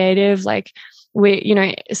everyone's creative. Like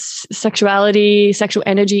sexuality, sexual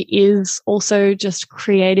energy is also just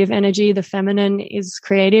creative energy. The feminine is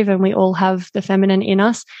creative, and we all have the feminine in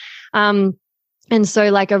us. And so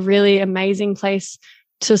like a really amazing place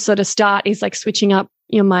to sort of start is like switching up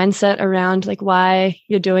your mindset around like why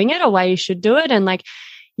you're doing it or why you should do it. And like,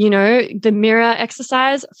 the mirror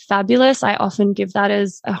exercise, fabulous. I often give that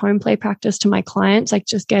as a home play practice to my clients, like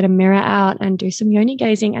just get a mirror out and do some yoni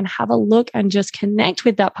gazing and have a look and just connect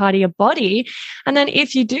with that part of your body. And then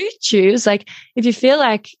if you do choose, like if you feel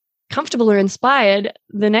like comfortable or inspired,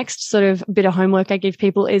 the next sort of bit of homework I give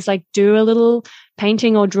people is like do a little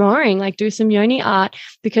painting or drawing, like do some yoni art,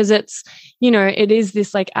 because it's, it is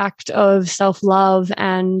this like act of self-love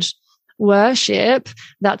and worship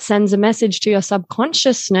that sends a message to your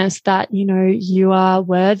subconsciousness that, you are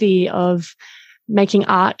worthy of making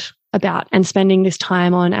art about and spending this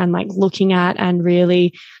time on and like looking at and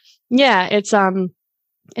really, it's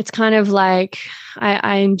kind of like,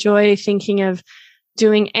 I enjoy thinking of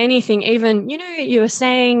doing anything, even, you were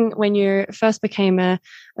saying when you first became a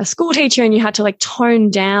school teacher and you had to like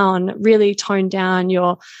really tone down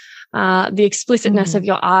your, the explicitness of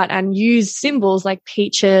your art and use symbols like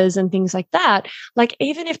peaches and things like that. Like,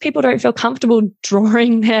 even if people don't feel comfortable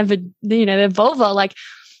drawing their vulva, like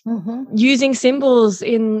using symbols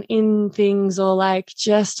in things, or like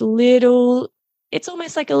just it's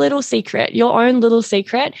almost like a little secret, your own little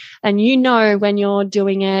secret. And when you're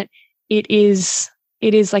doing it, it is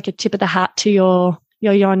like a tip of the hat to your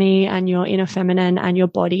yoni and your inner feminine and your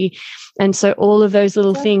body. And so all of those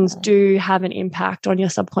little things do have an impact on your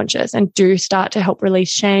subconscious and do start to help release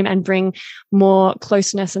shame and bring more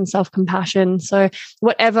closeness and self-compassion. So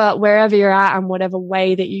wherever you're at and whatever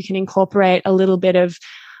way that you can incorporate a little bit of,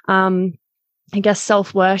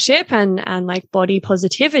 self-worship and like body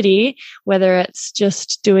positivity, whether it's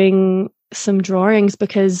just doing some drawings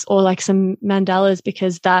or like some mandalas,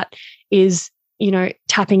 because that is,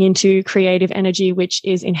 tapping into creative energy, which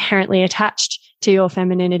is inherently attached to your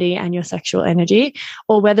femininity and your sexual energy,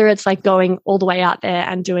 or whether it's like going all the way out there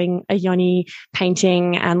and doing a yoni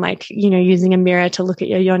painting and like, using a mirror to look at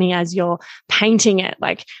your yoni as you're painting it.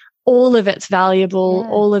 Like all of it's valuable. Yeah.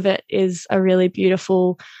 All of it is a really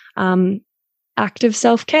beautiful, act of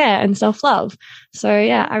self-care and self-love. So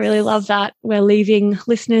yeah, I really love that we're leaving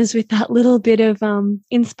listeners with that little bit of,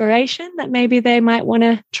 inspiration that maybe they might want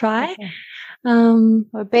to try. Okay.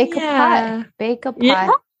 Or bake a pie. Bake a pie.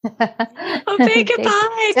 Yeah. Or bake a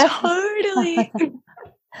pie. Totally.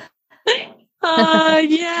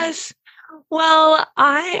 Yes. Well,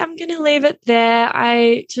 I am going to leave it there.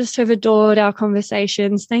 I just have adored our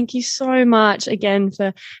conversations. Thank you so much again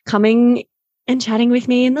for coming and chatting with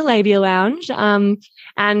me in the Labia Lounge. And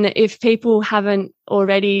if people haven't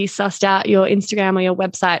already sussed out your Instagram or your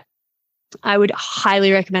website, I would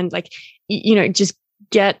highly recommend, like, just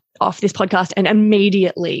get off this podcast and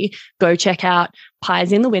immediately go check out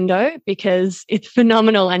Pies in the Window, because it's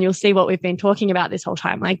phenomenal and you'll see what we've been talking about this whole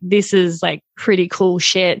time. Like, this is like pretty cool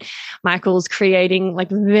shit. Michael's creating like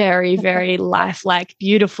very, very lifelike,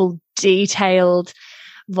 beautiful, detailed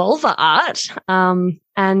vulva art.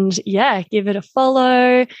 And yeah, give it a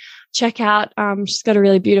follow. Check out, she's got a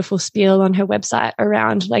really beautiful spiel on her website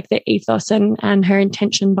around like the ethos and her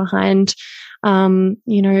intention behind,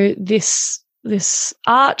 this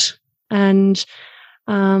art. And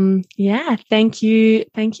thank you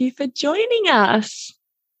for joining us.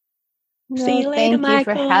 See you later,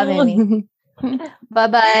 Michael. Thank you for having me.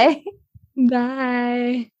 Bye-bye.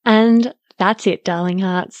 Bye. And that's it, darling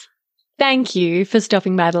hearts. Thank you for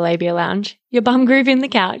stopping by the Labia Lounge. Your bum groove in the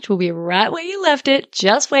couch will be right where you left it,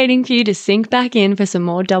 just waiting for you to sink back in for some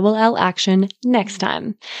more double L action next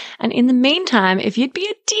time. And in the meantime, if you'd be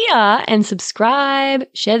a dear and subscribe,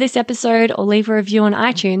 share this episode, or leave a review on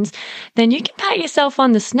iTunes, then you can pat yourself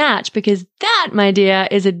on the snatch, because that, my dear,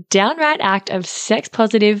 is a downright act of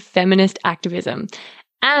sex-positive feminist activism.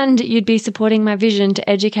 And you'd be supporting my vision to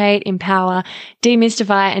educate, empower,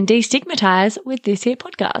 demystify, and destigmatize with this here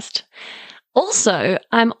podcast. Also,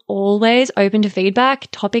 I'm always open to feedback,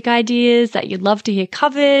 topic ideas that you'd love to hear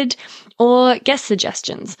covered, or guest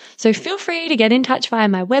suggestions. So feel free to get in touch via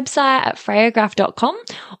my website at freyagraph.com,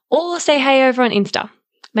 or say hey over on Insta.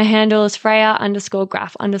 My handle is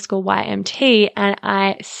Freya_graph_YMT, and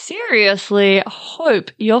I seriously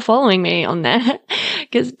hope you're following me on there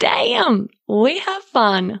because damn, we have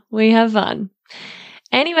fun. We have fun.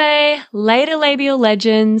 Anyway, later labial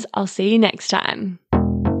legends. I'll see you next time.